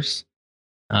developers,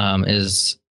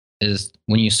 is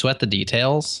when you sweat the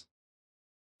details,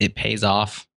 it pays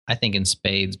off, I think, in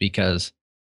spades, because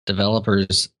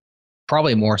developers,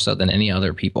 probably more so than any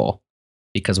other people,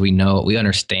 because we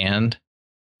understand,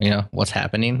 what's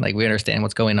happening. Like we understand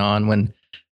what's going on when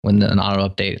an auto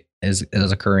update is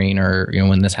occurring, or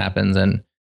when this happens, and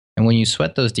when you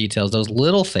sweat those details, those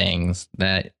little things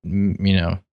that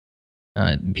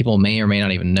people may or may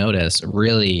not even notice,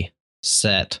 really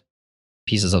set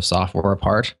pieces of software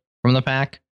apart from the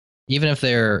pack, even if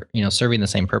they're serving the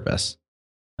same purpose.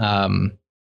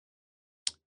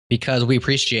 Because we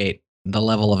appreciate the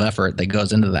level of effort that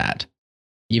goes into that,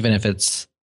 even if it's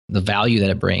the value that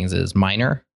it brings is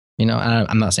minor.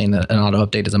 I'm not saying that an auto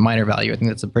update is a minor value. I think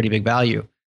that's a pretty big value,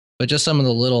 but just some of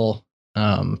the little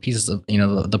pieces of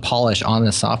the polish on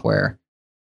this software.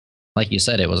 Like you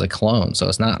said, it was a clone, so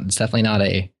it's definitely not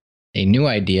a new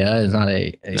idea. It's not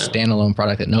a standalone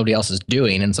product that nobody else is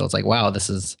doing, and so it's like, wow, this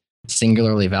is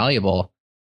singularly valuable,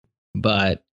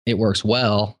 but it works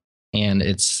well, and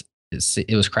it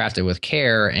was crafted with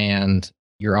care, and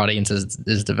your audience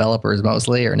is developers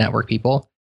mostly or network people,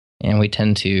 and we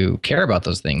tend to care about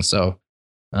those things. So,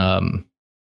 a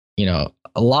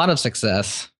lot of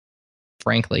success,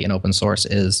 frankly, in open source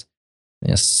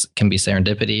can be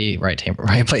serendipity,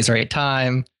 right place, right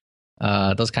time,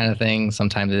 those kind of things.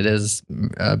 Sometimes it is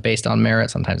based on merit,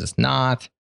 sometimes it's not.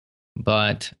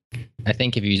 But I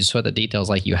think if you just sweat the details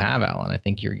like you have, Alan, I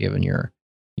think you're giving your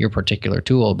particular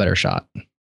tool a better shot.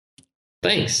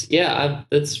 Thanks. Yeah,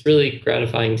 that's really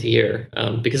gratifying to hear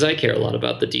because I care a lot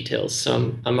about the details.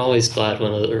 So I'm always glad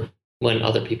when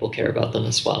other people care about them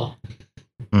as well.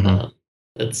 Mm-hmm.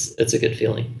 It's a good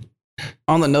feeling.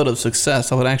 On the note of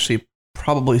success, I would actually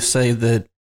probably say that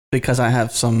because I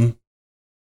have some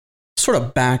sort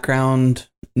of background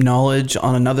knowledge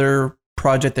on another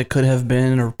project that could have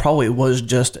been or probably was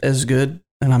just as good,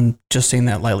 and I'm just saying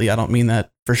that lightly. I don't mean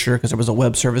that for sure because there was a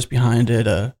web service behind it,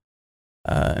 an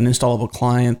installable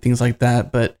client, things like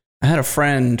that. But I had a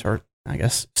friend, or I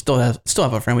guess still have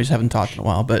a friend. We just haven't talked in a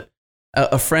while, but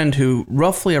a friend who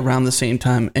roughly around the same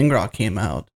time ngrok came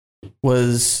out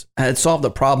had solved a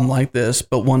problem like this,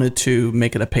 but wanted to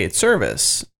make it a paid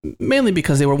service, mainly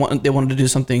because they wanted to do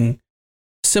something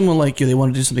similar like you. They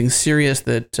wanted to do something serious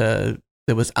that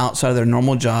was outside of their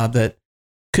normal job that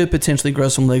could potentially grow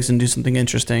some legs and do something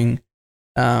interesting.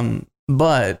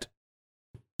 But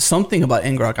something about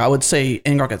ngrok, I would say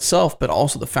ngrok itself, but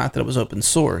also the fact that it was open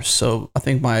source. So I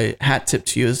think my hat tip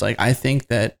to you is I think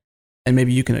that, and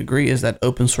maybe you can agree, is that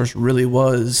open source really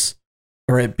was,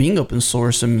 or it being open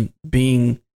source and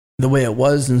being the way it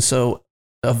was and so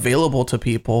available to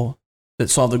people that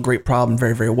solved a great problem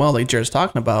very, very well, like Jared's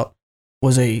talking about,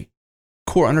 was a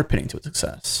core underpinning to its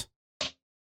success.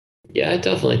 Yeah, I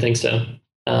definitely think so.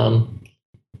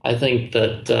 I think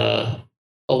that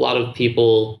a lot of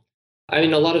people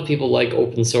like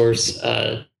open source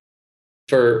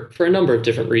for a number of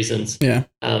different reasons. Yeah.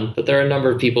 But there are a number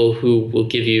of people who will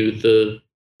give you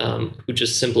who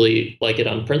just simply like it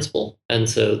on principle. And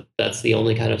so that's the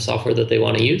only kind of software that they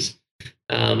want to use.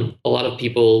 A lot of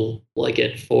people like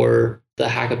it for the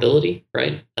hackability,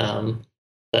 right?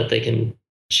 That they can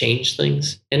change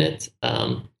things in it.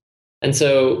 And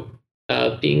so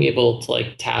being able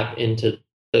to tap into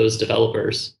those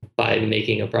developers by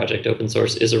making a project open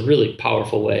source is a really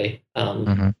powerful way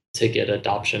to get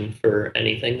adoption for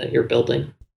anything that you're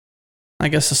building. I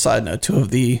guess a side note too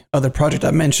of the other project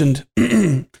I mentioned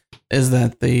is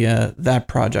that that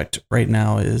project right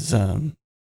now is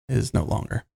no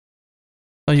longer.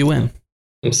 Oh, you win.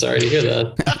 I'm sorry to hear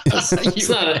that.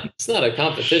 It's not a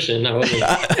competition. I wasn't.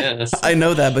 Yeah. I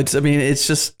know that, but I mean, it's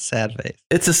just sad face.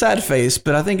 It's a sad face,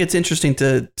 but I think it's interesting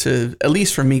to at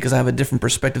least for me, because I have a different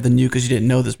perspective than you, because you didn't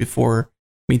know this before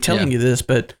me telling you this.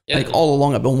 But all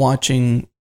along, I've been watching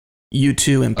you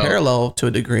two in parallel to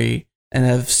a degree, and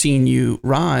have seen you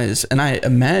rise. And I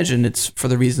imagine it's for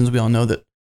the reasons we all know, that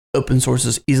open source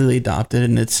is easily adopted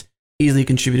and it's easily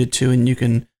contributed to, and you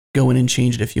can go in and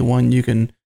change it if you want. You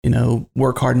can,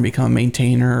 work hard and become a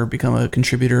maintainer or become a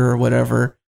contributor or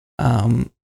whatever.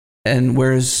 And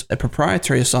whereas a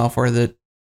proprietary software that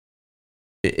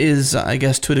is, I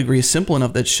guess, to a degree simple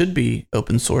enough that should be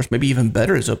open source, maybe even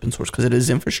better as open source because it is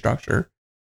infrastructure.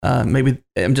 Maybe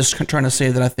I'm just trying to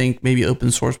say that I think maybe open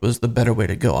source was the better way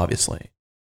to go, obviously.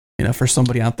 For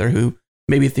somebody out there who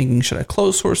may be thinking, should I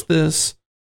close source this?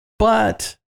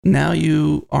 But now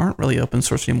you aren't really open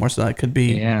source anymore, so that could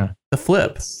be the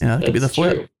flip. It could be the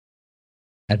flip. True.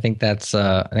 I think that's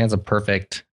a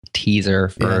perfect teaser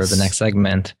for the next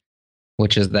segment,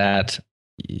 which is that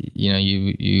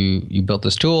you built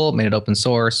this tool, made it open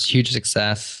source, huge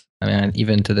success. I mean,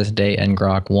 even to this day,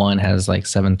 ngrok 1 has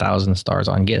 7,000 stars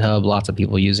on GitHub. Lots of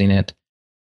people using it.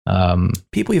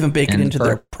 People even bake it into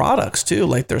their products too,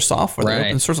 like their software. Right.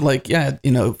 Open source, fire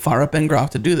up ngrok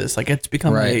to do this. It's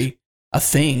become a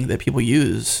thing that people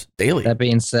use daily. That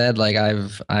being said,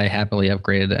 I happily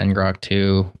upgraded to ngrok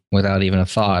 2 without even a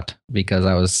thought because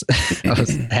I was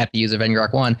a happy user of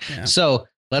ngrok 1. Yeah. So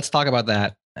let's talk about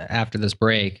that after this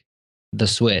break. The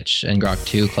switch, ngrok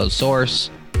 2 closed source.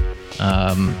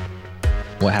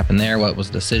 What happened there? What was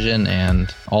the decision?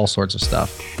 And all sorts of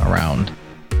stuff around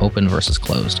open versus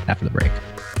closed after the break.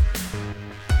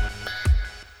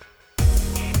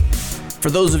 For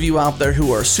those of you out there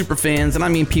who are super fans, and I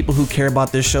mean people who care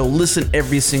about this show, listen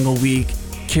every single week,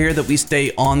 care that we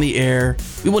stay on the air,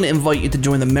 we want to invite you to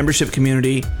join the membership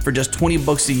community for just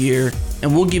 $20 a year,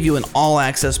 and we'll give you an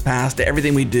all-access pass to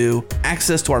everything we do,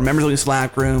 access to our members-only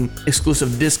Slack room,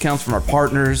 exclusive discounts from our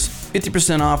partners,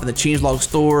 50% off in the Changelog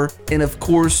store, and of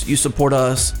course, you support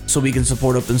us so we can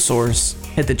support open source.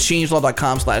 Head to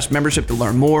changelog.com/membership to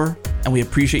learn more, and we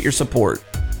appreciate your support.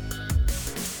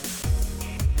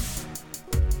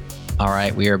 All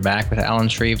right, we are back with Alan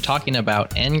Shreve talking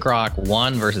about ngrok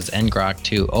 1 versus ngrok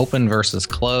 2, open versus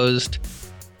closed,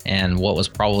 and what was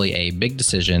probably a big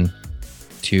decision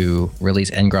to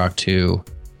release ngrok 2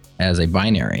 as a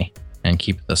binary and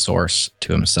keep the source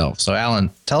to himself. So Alan,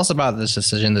 tell us about this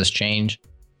decision, this change,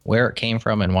 where it came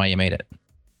from and why you made it.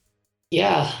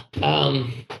 Yeah,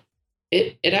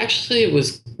 it actually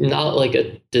was not like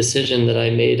a decision that I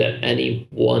made at any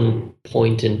one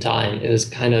point in time. It was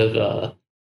kind of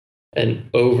an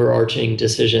overarching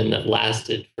decision that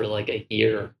lasted for like a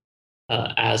year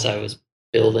as I was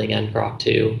building ngrok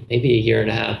 2, maybe a year and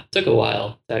a half. It took a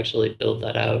while to actually build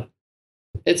that out.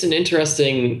 It's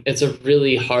a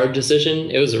really hard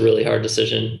decision. It was a really hard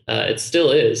decision. It still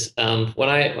is. When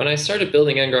I started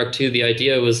building ngrok 2, the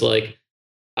idea was like,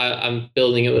 I'm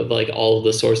building it with like all of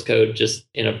the source code just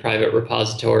in a private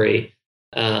repository.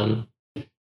 And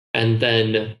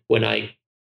then when I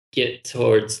get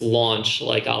towards launch,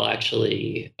 like I'll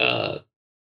actually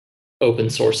open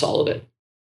source all of it.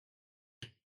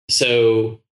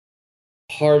 So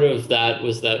part of that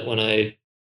was that when I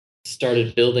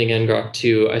started building ngrok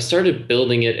 2, I started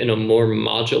building it in a more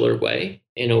modular way,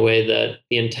 in a way that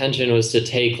the intention was to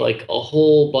take like a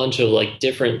whole bunch of like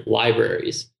different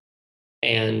libraries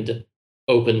and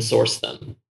open source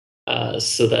them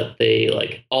so that they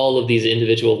like all of these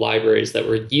individual libraries that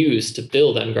were used to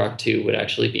build ngrok 2 would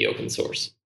actually be open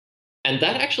source. And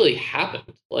that actually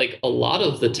happened. Like a lot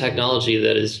of the technology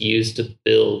that is used to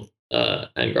build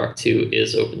ngrok 2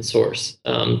 is open source.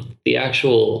 The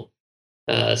actual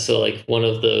so like one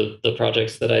of the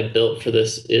projects that I built for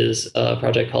this is a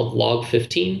project called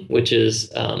Log15, which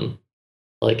is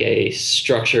like a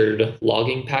structured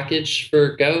logging package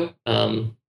for Go,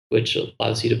 which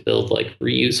allows you to build like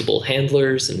reusable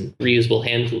handlers and reusable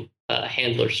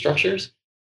handler structures.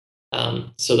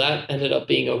 So that ended up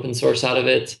being open source out of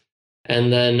it.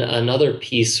 And then another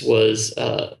piece was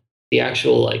the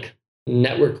actual like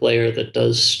network layer that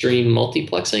does stream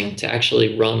multiplexing to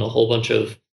actually run a whole bunch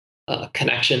of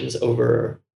connections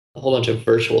over a whole bunch of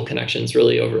virtual connections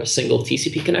really over a single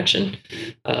TCP connection.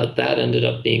 That ended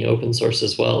up being open source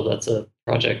as well. That's a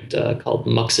project called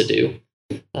Muxedo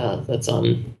that's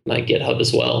on my GitHub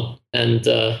as well. And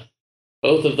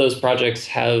both of those projects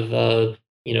have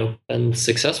been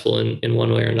successful in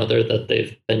one way or another, that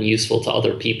they've been useful to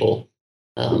other people,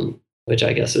 which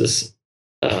I guess is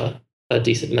a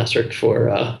decent metric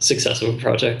for success of a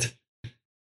project.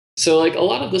 So like a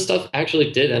lot of the stuff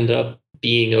actually did end up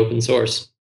being open source.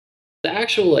 The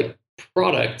actual like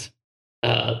product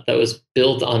that was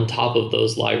built on top of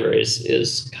those libraries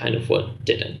is kind of what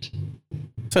didn't.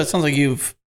 So it sounds like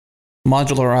you've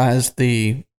modularized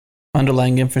the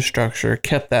underlying infrastructure,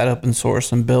 kept that open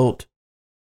source, and built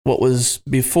what was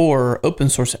before open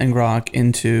source ngrok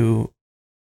into,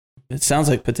 it sounds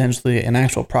like potentially an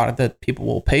actual product that people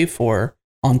will pay for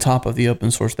on top of the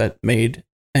open source that made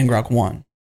ngrok 1.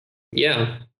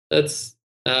 Yeah, that's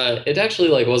it actually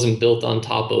like wasn't built on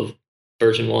top of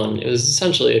version 1. It was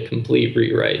essentially a complete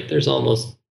rewrite. There's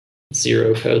almost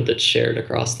zero code that's shared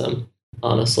across them,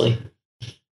 honestly.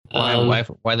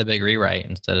 Why the big rewrite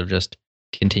instead of just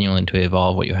continuing to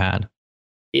evolve what you had?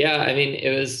 Yeah, I mean,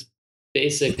 it was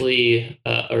basically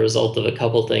a result of a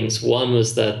couple things. One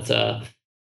was that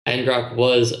ngrok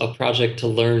was a project to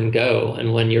learn Go,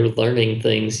 and when you're learning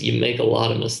things, you make a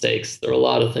lot of mistakes. There are a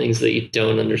lot of things that you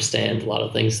don't understand, a lot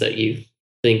of things that you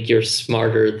think you're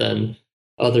smarter than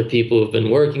other people who've been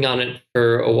working on it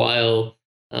for a while.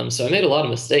 So I made a lot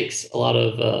of mistakes, a lot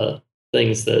of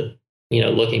things that,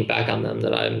 looking back on them,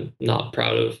 that I'm not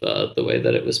proud of the way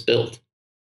that it was built.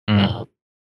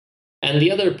 And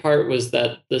the other part was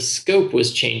that the scope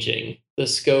was changing. The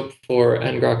scope for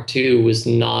ngrok 2 was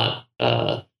not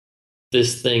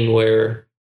this thing where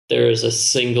there is a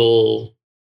single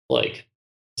like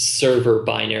server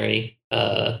binary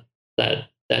that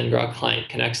the ngrok client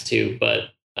connects to,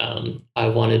 but I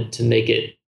wanted to make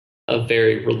it a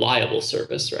very reliable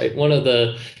service, right? One of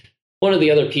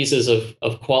the other pieces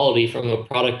of quality from a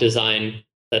product design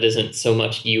that isn't so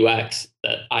much UX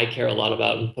that I care a lot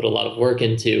about and put a lot of work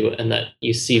into, and that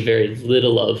you see very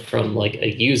little of from like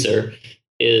a user,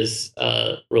 is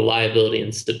reliability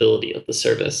and stability of the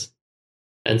service.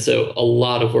 And so a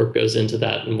lot of work goes into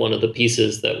that. And one of the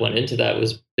pieces that went into that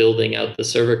was building out the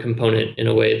server component in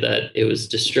a way that it was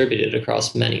distributed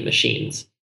across many machines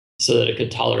so that it could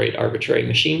tolerate arbitrary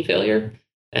machine failure.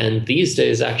 And these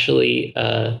days, actually,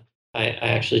 I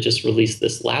actually just released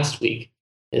this last week,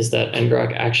 is that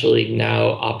ngrok actually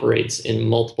now operates in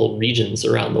multiple regions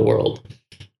around the world.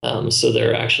 So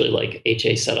there are actually like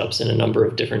HA setups in a number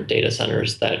of different data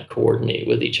centers that coordinate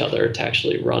with each other to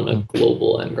actually run a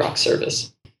global ngrok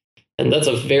service. And that's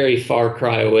a very far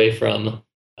cry away from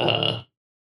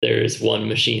there's one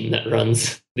machine that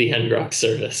runs the ngrok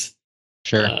service.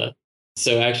 Sure.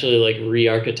 So actually like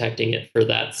re-architecting it for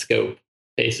that scope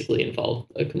basically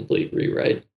involved a complete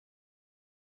rewrite.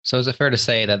 So is it fair to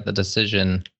say that the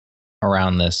decision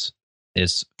around this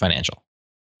is financial?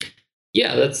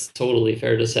 Yeah, that's totally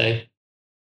fair to say.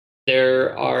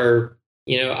 There are,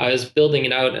 I was building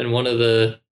it out, and one of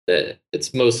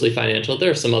it's mostly financial.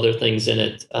 There are some other things in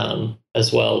it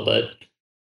as well, but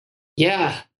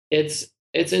yeah, it's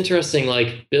interesting.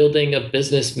 Like building a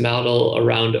business model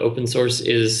around open source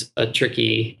is a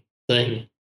tricky thing,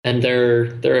 and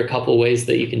there are a couple ways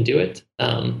that you can do it.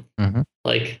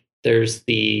 Like there's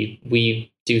the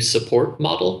we do support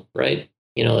model, right?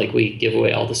 Like we give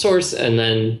away all the source, and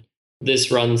then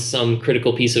this runs some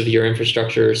critical piece of your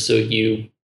infrastructure, so you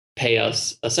pay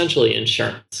us essentially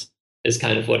insurance is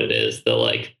kind of what it is. They'll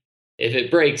like, if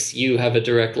it breaks, you have a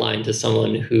direct line to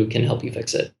someone who can help you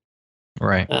fix it.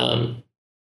 Right.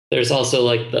 There's also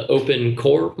like the open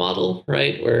core model,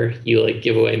 right? Where you like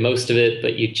give away most of it,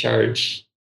 but you charge,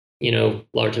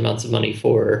 large amounts of money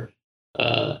for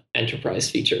enterprise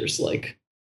features like,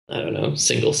 I don't know,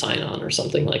 single sign-on or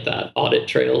something like that, audit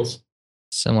trails.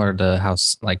 Similar to how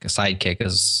like a Sidekick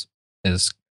is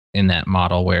in that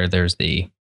model where there's the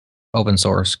open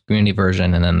source community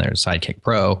version and then there's Sidekick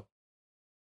Pro,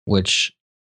 which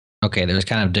there's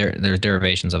kind of there's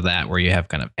derivations of that where you have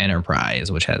kind of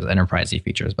enterprise, which has enterprisey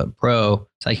features, but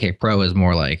Sidekick Pro is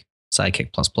more like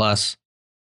Sidekick plus plus.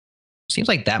 Seems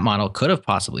like that model could have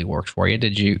possibly worked for you.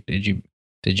 Did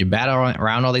you battle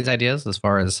around all these ideas as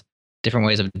far as different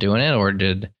ways of doing it, or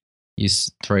did you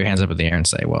throw your hands up in the air and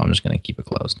say, well, I'm just going to keep it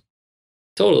closed?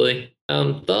 Totally.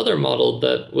 The other model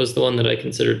that was the one that I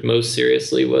considered most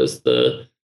seriously was the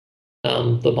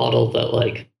model that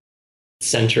like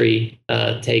Sentry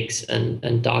takes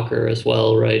and Docker as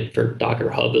well, right? For Docker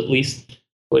Hub at least,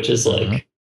 which is like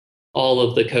all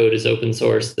of the code is open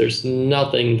source. There's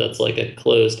nothing that's like a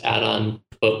closed add-on,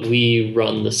 but we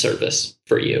run the service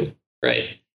for you,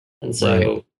 right? And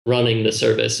so running the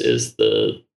service is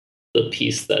the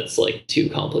piece that's like too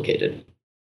complicated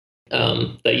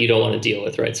that you don't want to deal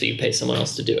with, right? So you pay someone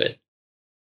else to do it.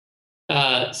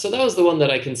 So that was the one that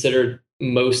I considered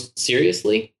most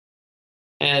seriously.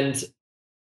 And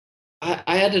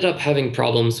I ended up having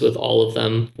problems with all of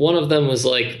them. One of them was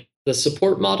like the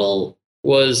support model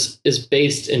is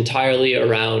based entirely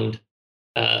around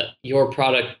your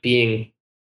product being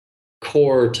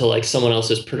core to like someone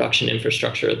else's production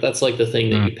infrastructure. That's like the thing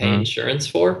that you pay insurance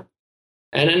for.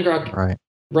 And ngrok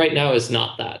right now is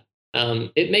not that.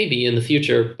 It may be in the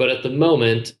future, but at the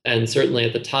moment, and certainly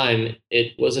at the time,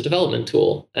 it was a development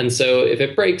tool. And so if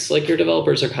it breaks, like your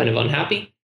developers are kind of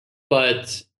unhappy,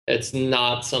 but it's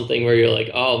not something where you're like,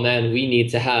 oh man, we need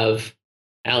to have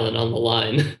Alan on the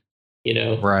line,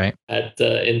 at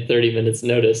in 30 minutes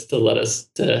notice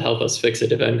to help us fix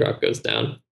it if ngrok goes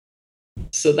down.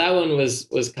 So that one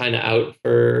was kind of out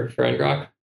for ngrok,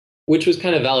 which was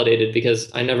kind of validated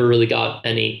because I never really got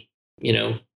any,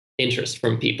 interest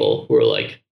from people who were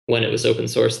like, when it was open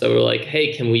source, they were like,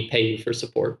 hey, can we pay you for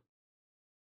support?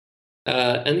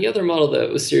 And the other model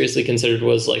that was seriously considered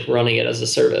was like running it as a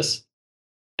service.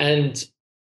 And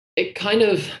it kind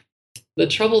of, the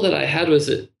trouble that I had with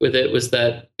it was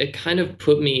that it kind of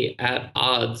put me at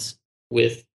odds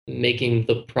with making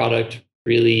the product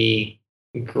really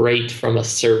great from a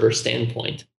server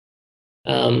standpoint.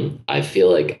 I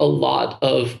feel like a lot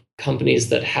of companies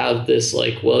that have this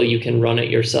like, well, you can run it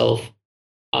yourself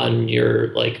on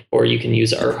your like, or you can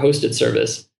use our hosted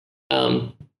service,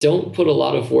 don't put a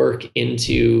lot of work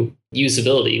into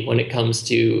usability when it comes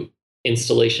to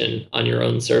installation on your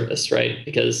own service, right?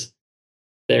 Because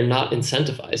they're not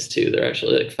incentivized to. They're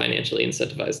actually like financially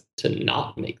incentivized to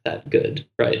not make that good,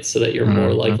 right? So that you're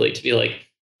more likely to be like,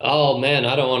 oh man,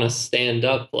 I don't want to stand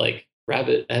up like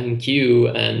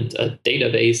RabbitMQ and a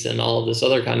database and all of this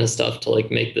other kind of stuff to like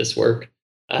make this work.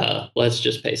 Let's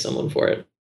just pay someone for it.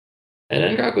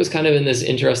 And ngrok was kind of in this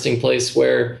interesting place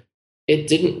where it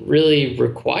didn't really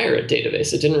require a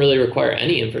database. It didn't really require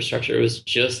any infrastructure. It was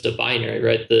just a binary,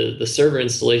 right? The server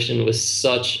installation was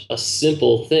such a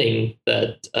simple thing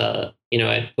that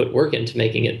I put work into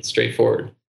making it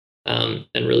straightforward and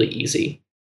really easy.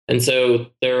 And so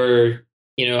there were,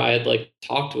 I had like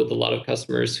talked with a lot of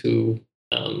customers who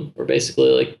were basically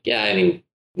like, yeah, I mean,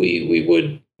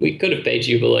 we could have paid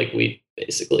you, but like we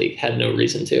basically had no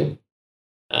reason to.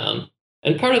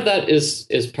 And part of that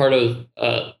is part of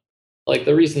like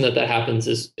the reason that happens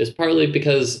is partly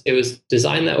because it was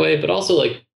designed that way, but also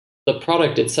like the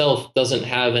product itself doesn't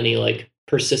have any like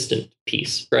persistent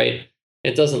piece, right?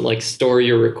 It doesn't like store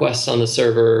your requests on the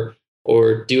server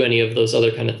or do any of those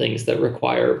other kind of things that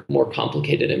require more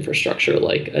complicated infrastructure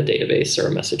like a database or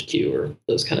a message queue or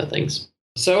those kind of things.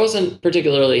 So I wasn't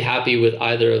particularly happy with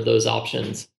either of those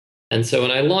options. And so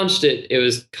when I launched it, it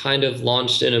was kind of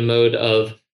launched in a mode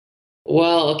of,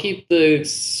 well, I'll keep the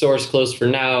source closed for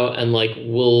now, and like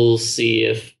we'll see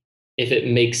if it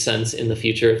makes sense in the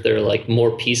future, if there are like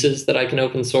more pieces that I can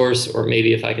open source, or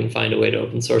maybe if I can find a way to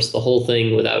open source the whole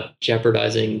thing without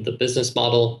jeopardizing the business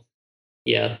model.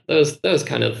 Yeah, that was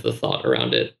kind of the thought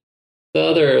around it. The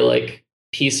other like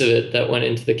piece of it that went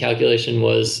into the calculation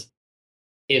was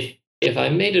if I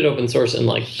made it open source and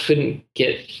like couldn't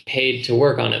get paid to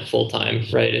work on it full time,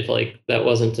 right? If like that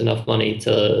wasn't enough money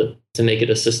to make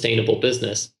it a sustainable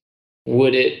business,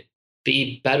 would it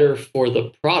be better for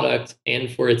the product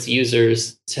and for its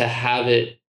users to have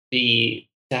it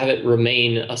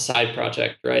remain a side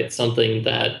project, right? Something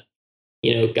that,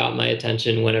 got my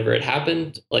attention whenever it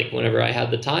happened, like whenever I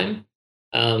had the time.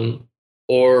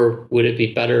 Or would it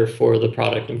be better for the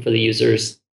product and for the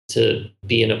users to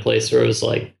be in a place where it was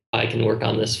like, I can work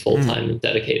on this full time and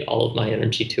dedicate all of my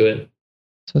energy to it?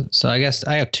 So I guess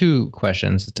I have two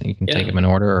questions. You can take them in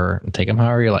order or take them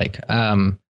however you like.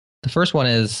 The first one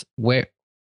is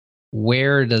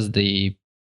where does the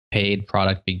paid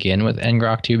product begin with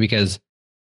ngrok 2? Because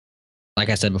like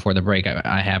I said before the break,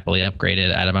 I happily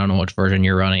upgraded. Adam, I don't know which version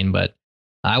you're running, but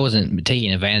I wasn't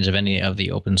taking advantage of any of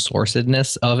the open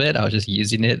sourcedness of it. I was just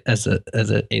using it as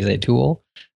a tool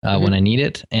when I need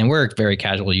it. And we're very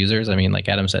casual users. I mean, like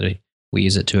Adam said, we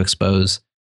use it to expose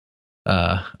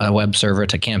a web server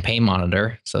to Campaign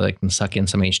Monitor, so they can suck in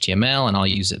some HTML, and I'll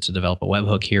use it to develop a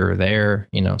webhook here or there.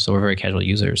 So we're very casual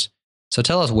users. So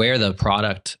tell us where the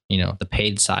product, the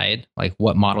paid side, like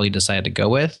what model you decided to go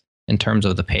with in terms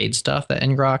of the paid stuff that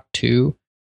ngrok 2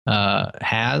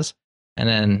 has, and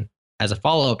then as a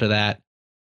follow up to that,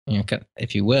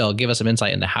 if you will, give us some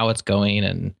insight into how it's going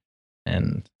and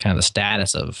kind of the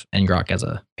status of ngrok as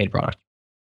a paid product.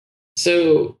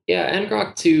 So yeah,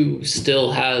 ngrok 2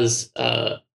 still has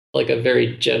like a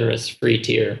very generous free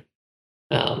tier,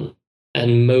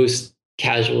 and most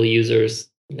casual users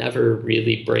never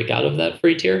really break out of that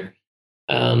free tier.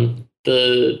 And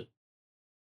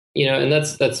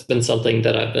that's been something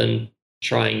that I've been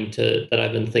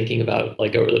thinking about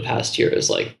like over the past year is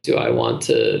like, do I want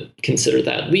to consider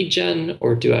that lead gen,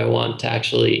 or do I want to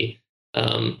actually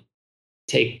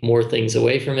take more things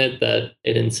away from it that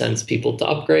it incents people to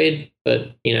upgrade?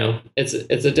 But it's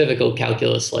a difficult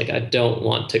calculus. Like I don't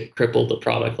want to cripple the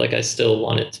product. Like I still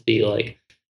want it to be like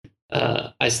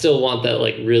I still want that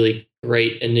like really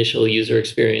great initial user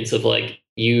experience of like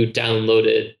you download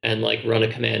it and like run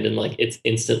a command and like it's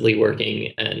instantly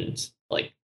working, and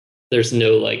like there's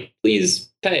no like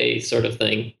please pay sort of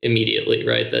thing immediately,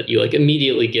 right? That you like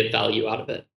immediately get value out of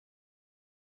it.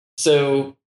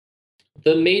 So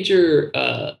the major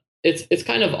it's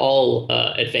kind of all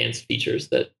advanced features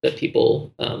that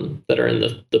people that are in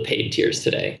the paid tiers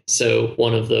today. So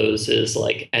one of those is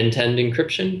like end-to-end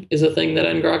encryption is a thing that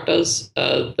ngrok does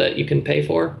that you can pay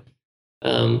for,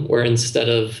 where instead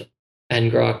of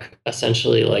ngrok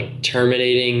essentially like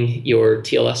terminating your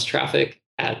TLS traffic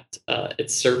at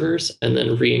its servers and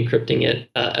then re-encrypting it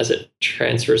as it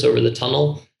transfers over the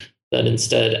tunnel, that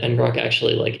instead ngrok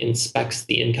actually like inspects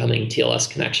the incoming TLS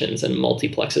connections and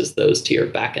multiplexes those to your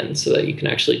backend so that you can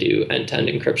actually do end-to-end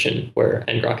encryption, where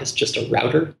ngrok is just a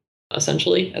router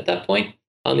essentially at that point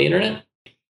on the internet.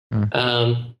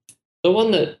 The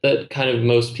one that kind of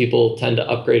most people tend to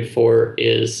upgrade for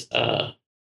is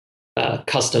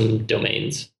custom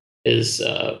domains. Is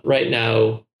right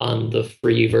now on the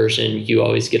free version, you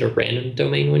always get a random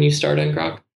domain when you start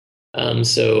ngrok.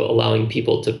 So allowing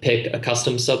people to pick a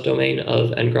custom subdomain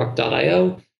of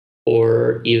ngrok.io,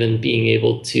 or even being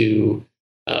able to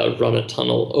run a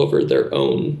tunnel over their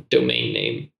own domain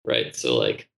name, right? So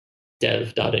like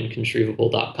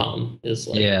dev.incontrivable.com is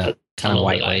like kind of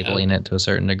white labeling it to a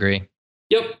certain degree.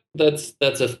 Yep, that's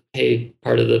a paid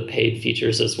part of the paid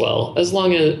features as well, as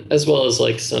well as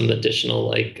like some additional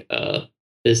like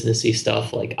businessy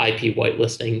stuff like IP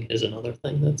whitelisting is another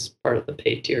thing that's part of the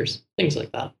paid tiers, things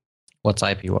like that. What's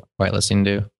IP whitelisting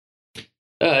do?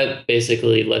 It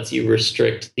basically lets you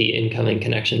restrict the incoming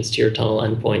connections to your tunnel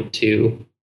endpoint to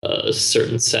a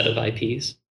certain set of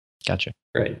IPs. Gotcha.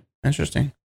 Right.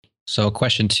 Interesting. So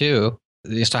question 2,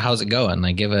 just how's it going?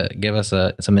 Like give us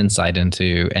some insight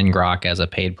into ngrok as a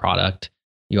paid product.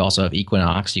 You also have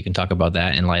Equinox. You can talk about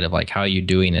that in light of like how are you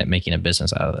doing it, making a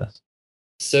business out of this?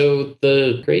 So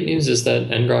the great news is that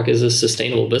ngrok is a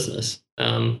sustainable business,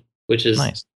 which is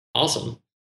nice. Awesome.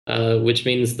 which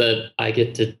means that I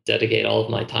get to dedicate all of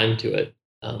my time to it,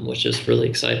 which is really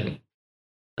exciting.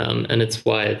 And it's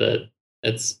why that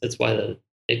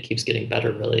it keeps getting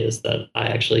better. Really, is that I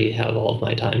actually have all of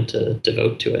my time to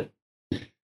devote to it.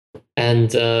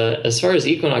 And as far as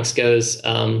Equinox goes,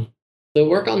 the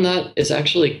work on that is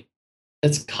actually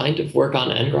it's kind of work on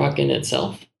ngrok in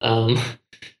itself.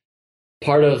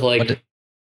 Part of like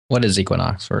what is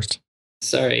Equinox first?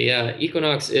 Sorry, yeah.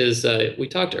 Equinox is, we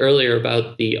talked earlier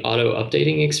about the auto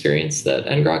updating experience that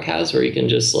ngrok has, where you can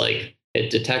just like, it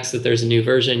detects that there's a new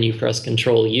version, you press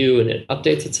Control U and it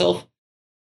updates itself.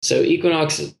 So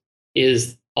Equinox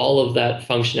is all of that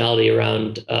functionality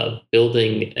around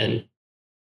building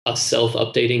a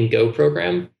self-updating Go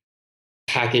program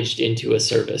packaged into a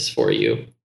service for you.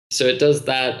 So it does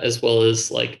that as well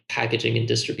as like packaging and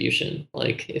distribution.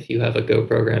 Like if you have a Go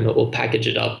program, it will package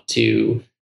it up to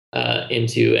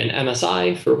into an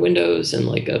MSI for Windows and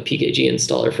like a PKG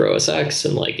installer for OS X,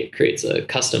 and like it creates a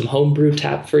custom homebrew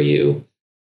tab for you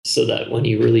so that when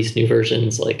you release new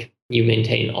versions, like you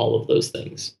maintain all of those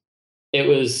things.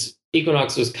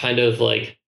 Equinox was kind of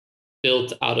like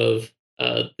built out of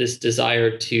this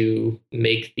desire to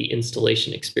make the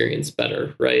installation experience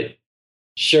better, right?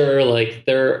 Sure, like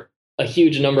there are a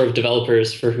huge number of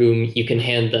developers for whom you can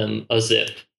hand them a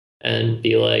zip and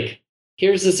be like,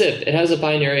 here's the zip. It has a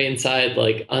binary inside,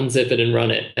 like unzip it and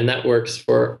run it. And that works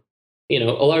for, a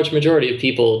large majority of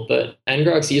people, but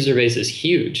ngrok's user base is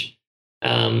huge.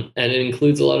 And it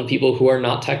includes a lot of people who are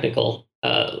not technical,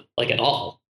 like at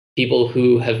all. People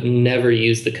who have never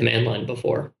used the command line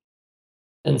before.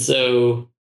 And so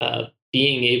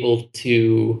being able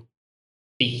to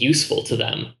be useful to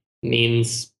them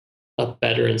means a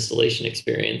better installation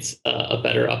experience, a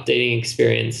better updating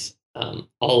experience,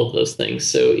 all of those things.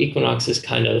 So Equinox is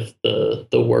kind of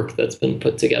the work that's been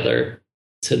put together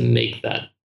to make that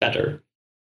better.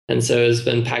 And so it's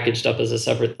been packaged up as a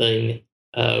separate thing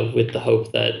with the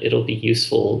hope that it'll be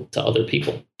useful to other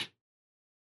people.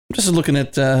 Just looking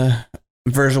at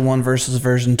version 1 versus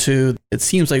version 2, it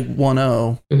seems like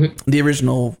 1.0, the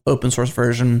original open source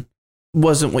version,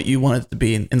 wasn't what you wanted it to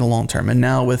be in the long term. And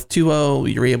now with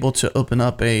 2.0, you're able to open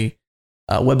up a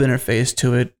web interface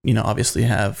to it, obviously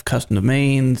have custom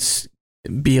domains,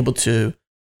 be able to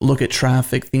look at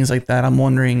traffic, things like that. I'm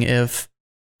wondering if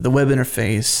the web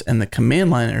interface and the command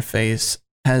line interface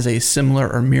has a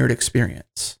similar or mirrored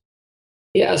experience.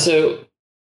 Yeah, so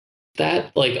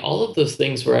that, like, all of those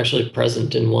things were actually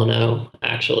present in 1.0,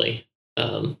 actually.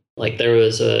 Like, there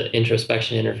was an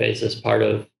introspection interface as part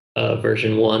of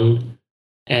version 1,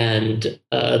 and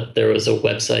there was a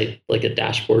website, like a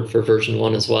dashboard for version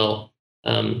 1 as well.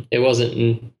 It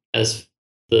wasn't as,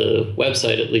 the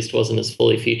website at least wasn't as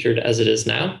fully featured as it is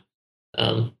now,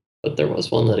 but there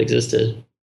was one that existed.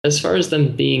 As far as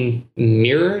them being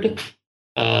mirrored,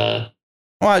 well,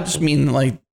 I just mean,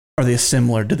 like, are they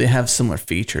similar? Do they have similar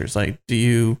features? Like, do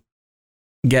you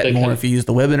get more if you use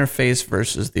the web interface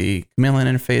versus the command line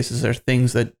interface? Is there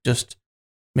things that just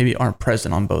maybe aren't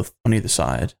present on either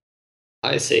side?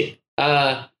 I see.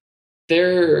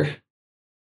 They're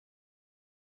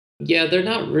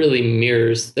not really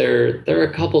mirrors. There are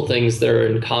a couple things that are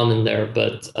in common there,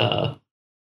 but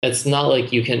it's not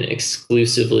like you can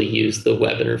exclusively use the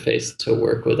web interface to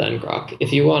work with ngrok.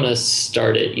 If you want to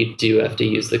start it, you do have to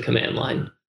use the command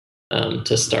line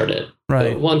to start it.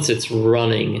 Right. But once it's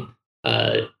running,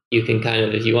 you can kind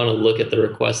of, if you want to look at the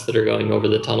requests that are going over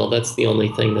the tunnel, that's the only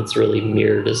thing that's really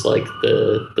mirrored is like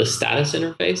the status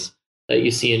interface that you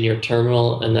see in your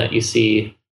terminal and that you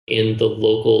see in the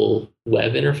local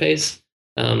web interface.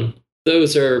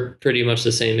 Those are pretty much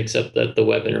the same, except that the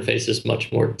web interface is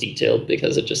much more detailed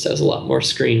because it just has a lot more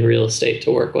screen real estate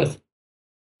to work with.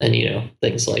 And,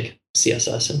 things like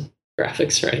CSS and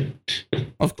graphics, right?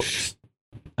 Of course.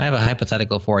 I have a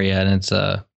hypothetical for you, and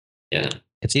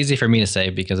it's easy for me to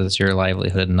say because it's your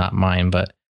livelihood and not mine.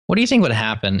 But what do you think would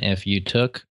happen if you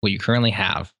took what you currently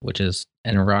have, which is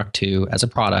ngrok 2 as a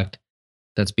product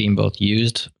that's being both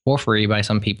used for free by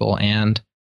some people and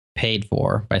paid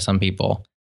for by some people,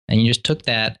 and you just took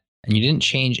that and you didn't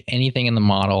change anything in the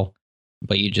model,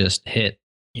 but you just hit,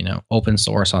 open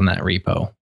source on that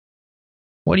repo?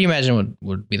 What do you imagine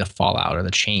would be the fallout or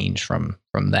the change from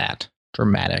that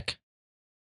dramatic,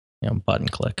 button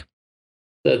click?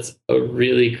 That's a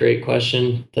really great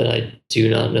question that I do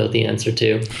not know the answer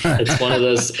to. It's one of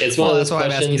those. It's one of those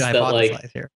questions that,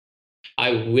 like, here.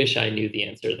 I wish I knew the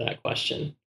answer to that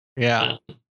question. Yeah,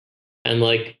 and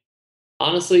like,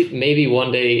 honestly, maybe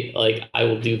one day, like, I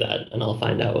will do that and I'll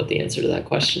find out what the answer to that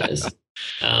question is.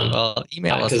 Well,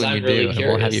 email us when you really do, and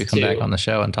we'll have you come back on the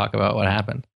show and talk about what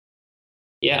happened.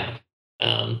 Yeah.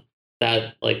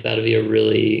 that'd be a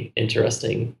really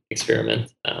interesting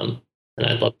experiment. And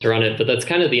I'd love to run it. But that's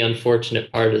kind of the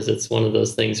unfortunate part, is it's one of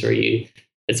those things where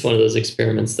it's one of those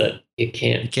experiments that you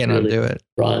can't really do it.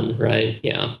 run, right?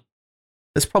 Yeah.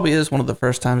 This probably is one of the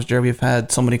first times, Jerry, we've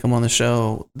had somebody come on the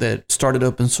show that started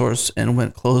open source and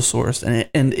went closed source, and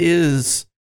is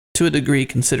to a degree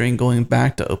considering going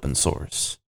back to open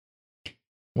source.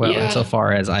 Well,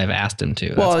 insofar as I've asked him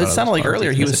to. Well, it sounded like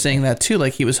earlier he was saying that too,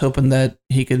 like he was hoping that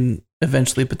he can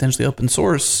eventually potentially open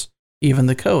source even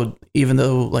the code, even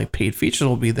though like paid features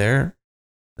will be there.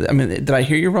 I mean, did I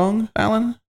hear you wrong,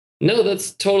 Alan? No,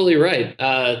 that's totally right.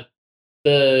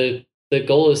 The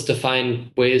goal is to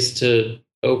find ways to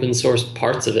open source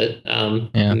parts of it.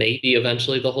 Maybe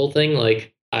eventually the whole thing.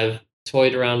 Like, I've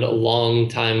toyed around a long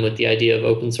time with the idea of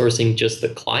open sourcing just the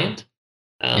client,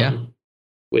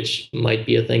 which might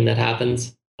be a thing that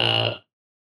happens.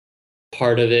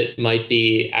 Part of it might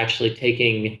be actually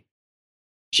taking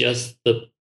just the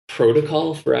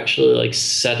protocol for actually like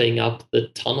setting up the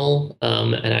tunnel,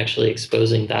 and actually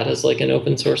exposing that as like an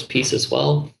open source piece as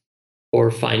well, or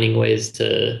finding ways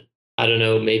to, I don't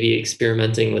know, maybe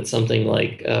experimenting with something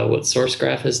like what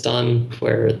SourceGraph has done,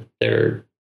 where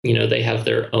they have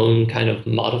their own kind of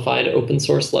modified open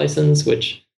source license,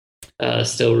 which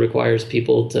still requires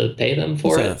people to pay them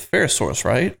for it. It's a fair source,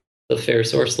 right? The fair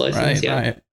source license,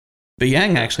 right. But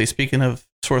Yang, actually, speaking of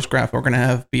SourceGraph, we're going to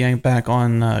have Biang back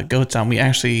on Go Time.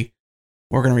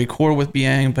 We're going to record with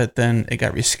Biang, but then it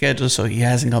got rescheduled, so he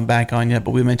hasn't come back on yet.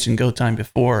 But we mentioned Go Time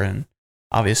before, and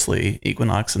obviously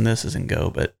Equinox and this isn't Go,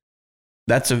 but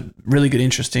that's a really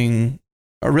interesting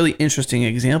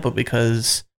example,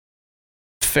 because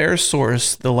fair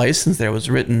source, the license there was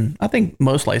written, I think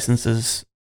most licenses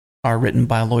are written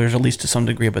by lawyers, at least to some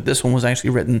degree, but this one was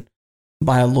actually written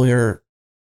by a lawyer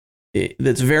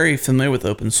that's very familiar with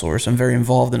open source and very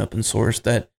involved in open source,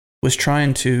 that was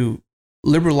trying to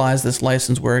liberalize this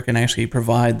license where it can actually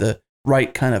provide the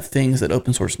right kind of things that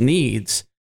open source needs,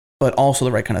 but also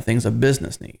the right kind of things a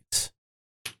business needs,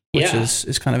 which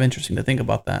is kind of interesting to think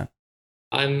about that.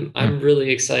 I'm really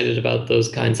excited about those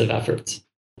kinds of efforts.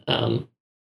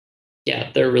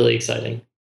 They're really exciting.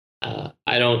 I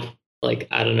don't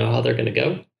know how they're going to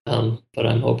go, but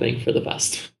I'm hoping for the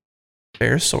best.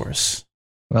 Fair source.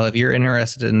 Well, if you're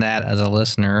interested in that as a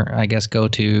listener, I guess go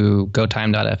to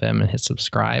gotime.fm and hit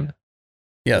subscribe.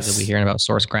 Yes. You'll be hearing about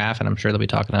SourceGraph, and I'm sure they'll be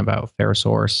talking about fair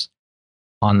source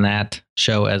on that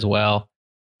show as well.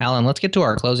 Alan, let's get to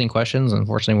our closing questions.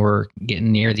 Unfortunately, we're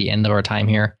getting near the end of our time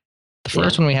here. The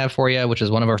first one we have for you, which is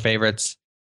one of our favorites,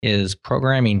 is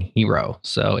programming hero.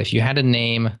 So if you had to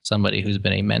name somebody who's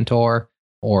been a mentor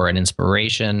or an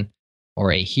inspiration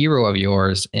or a hero of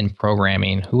yours in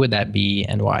programming, who would that be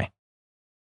and why?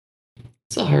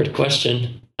 It's a hard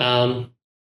question. There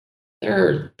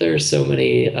are so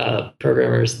many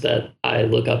programmers that I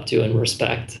look up to and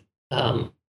respect.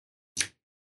 One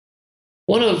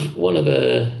of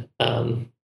the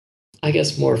I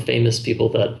guess more famous people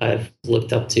that I've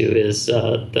looked up to is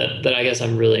that I guess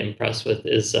I'm really impressed with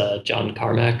is John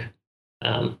Carmack. I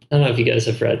don't know if you guys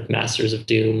have read Masters of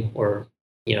Doom or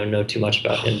know too much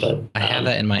about him, but I have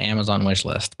that in my Amazon wish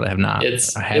list, but I have not.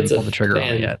 I haven't pulled the trigger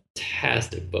on it yet.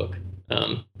 Fantastic book.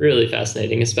 Really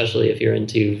fascinating, especially if you're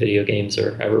into video games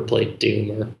or ever played Doom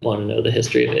or want to know the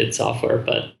history of id Software.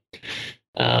 But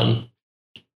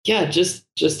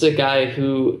just a guy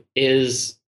who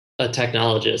is a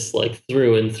technologist like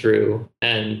through and through,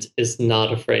 and is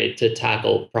not afraid to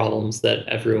tackle problems that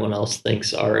everyone else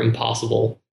thinks are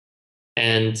impossible,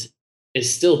 and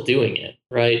is still doing it,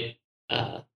 right?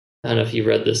 I don't know if you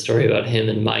read this story about him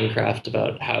in Minecraft,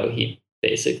 about how he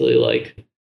basically like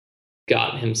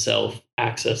got himself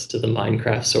access to the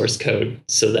Minecraft source code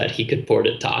so that he could port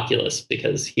it to Oculus,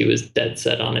 because he was dead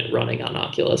set on it running on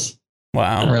Oculus.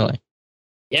 Wow. Really?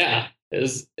 Yeah, it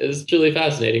was truly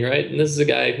fascinating, right? And this is a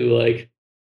guy who, like,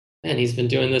 man, he's been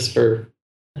doing this for,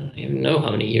 I don't even know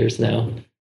how many years now,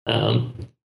 and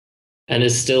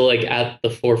is still like at the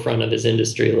forefront of his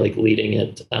industry, like leading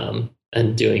it,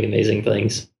 and doing amazing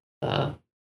things.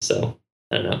 So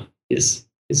I don't know, he's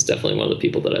definitely one of the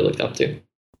people that I looked up to.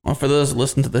 Well, for those that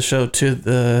listen to the show too,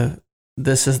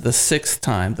 this is the 6th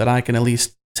time that I can at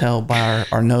least tell by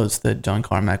our notes that John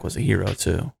Carmack was a hero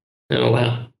too. Oh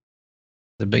wow,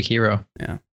 the big hero.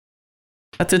 Yeah,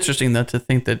 that's interesting though, to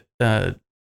think that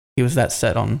he was that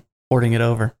set on porting it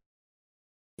over.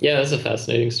 Yeah, that's a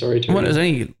fascinating story too. Is there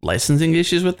any licensing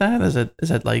issues with that? Is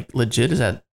that like legit? Is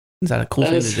that a cool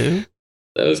thing to do?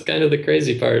 That was kind of the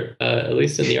crazy part. At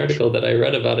least in the article that I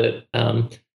read about it,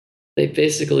 they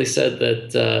basically said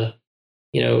that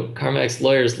Carmack's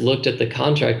lawyers looked at the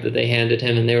contract that they handed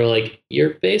him and they were like,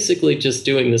 you're basically just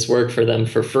doing this work for them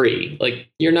for free. Like,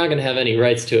 you're not going to have any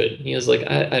rights to it. And he was like,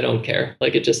 I don't care.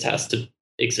 Like, it just has to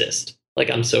exist. Like,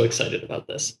 I'm so excited about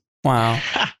this. Wow.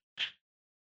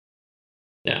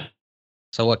 Yeah.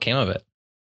 So what came of it?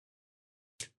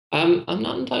 I'm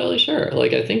not entirely sure.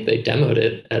 Like, I think they demoed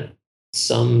it at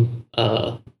some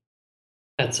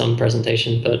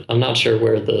presentation, but I'm not sure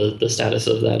where the status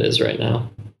of that is right now.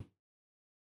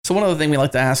 So one other thing we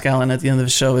like to ask Alan at the end of the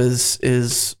show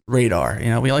is radar.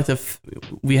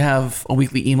 We have a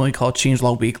weekly email we call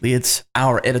Changelog Weekly. It's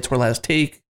our editorialized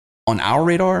take on our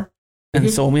radar. And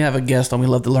so when we have a guest on, we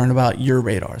love to learn about your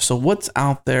radar. So what's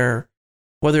out there,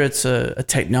 whether it's a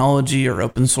technology or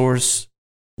open source,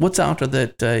 what's out there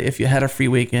that if you had a free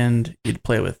weekend, you'd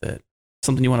play with it?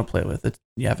 Something you want to play with that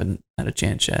you haven't had a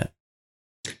chance yet?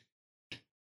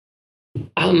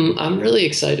 I'm really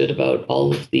excited about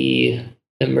all of the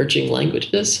emerging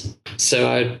languages. So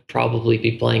I'd probably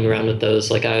be playing around with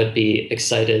those. Like, I would be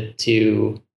excited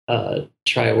to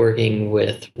try working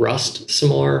with Rust some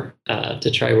more,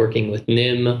 to try working with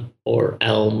Nim or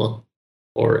Elm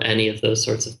or any of those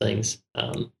sorts of things.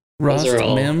 Rust,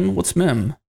 Mim? What's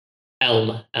Mim?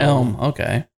 Elm.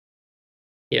 Okay.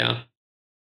 Yeah.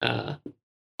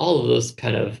 All of those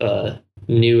kind of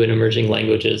new and emerging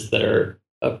languages that are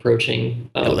approaching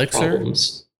Elixir?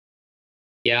 Problems.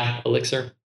 Yeah,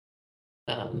 Elixir.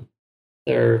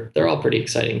 They're all pretty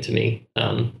exciting to me.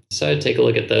 So I'd take a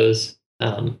look at those.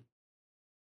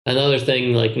 Another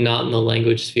thing, like not in the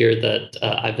language sphere, that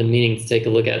I've been meaning to take a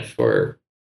look at for,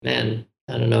 I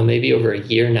don't know, maybe over a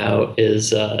year now,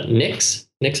 is Nix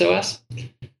OS,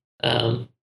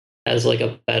 as like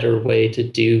a better way to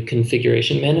do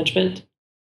configuration management.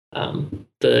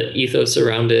 The ethos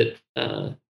around it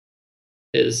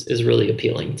is really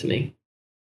appealing to me.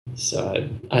 So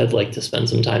I'd like to spend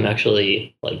some time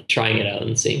actually like trying it out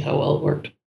and seeing how well it worked.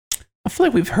 I feel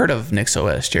like we've heard of Nix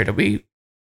OS, Jared. Did we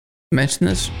mention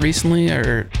this recently,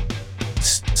 or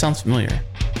sounds familiar?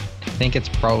 I think it's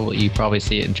you probably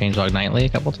see it in Changelog Nightly a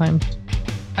couple times.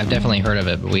 I've definitely heard of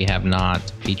it, but we have not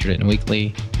featured it in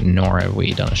Weekly, nor have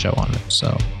we done a show on it. So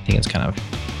I think it's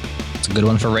a good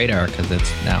one for radar, because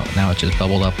it's now it's just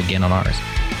bubbled up again on ours.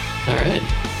 All right.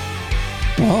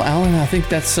 Well, Alan, I think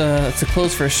that's a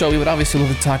close for a show. We would obviously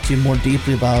love to talk to you more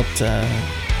deeply about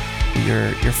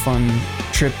your fun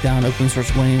trip down open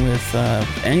source lane with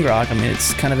ngrok. I mean,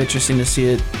 it's kind of interesting to see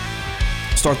it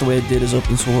start the way it did as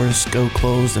open source, go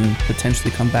closed, and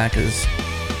potentially come back as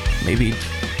maybe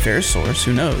fair source.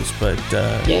 Who knows? But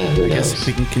I guess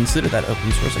we can consider that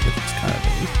open source. I guess it's kind of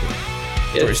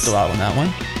story's still out on that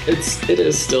one. It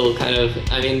is still kind of,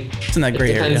 I mean, it's in that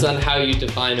gray area. It depends on how you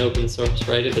define open source,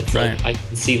 right? If it's like I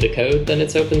can see the code, then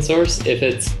it's open source. If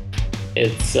it's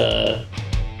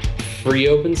free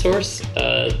open source,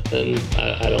 then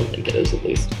I don't think it is, at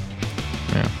least.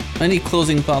 Yeah. Any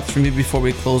closing thoughts from you before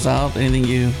we close out? Anything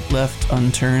you left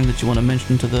unturned that you want to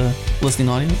mention to the listening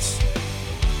audience?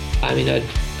 I mean,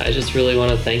 I just really want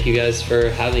to thank you guys for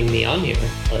having me on here.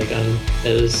 Like,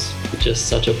 it was just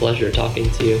such a pleasure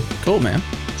talking to you. Cool, man.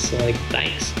 So, like,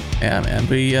 thanks. Yeah, man.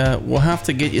 We'll have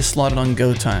to get you slotted on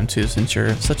Go Time, too, since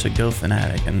you're such a Go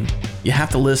fanatic, and you have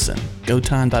to listen.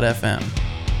 GoTime.fm.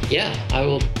 Yeah, I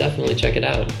will definitely check it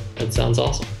out. That sounds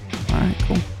awesome. All right,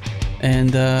 cool.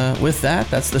 And with that,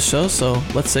 that's the show, so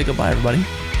let's say goodbye, everybody.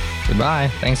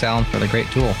 Goodbye. Thanks, Alan, for the great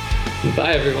tool.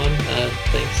 Bye, everyone.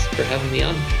 Thanks for having me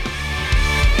on.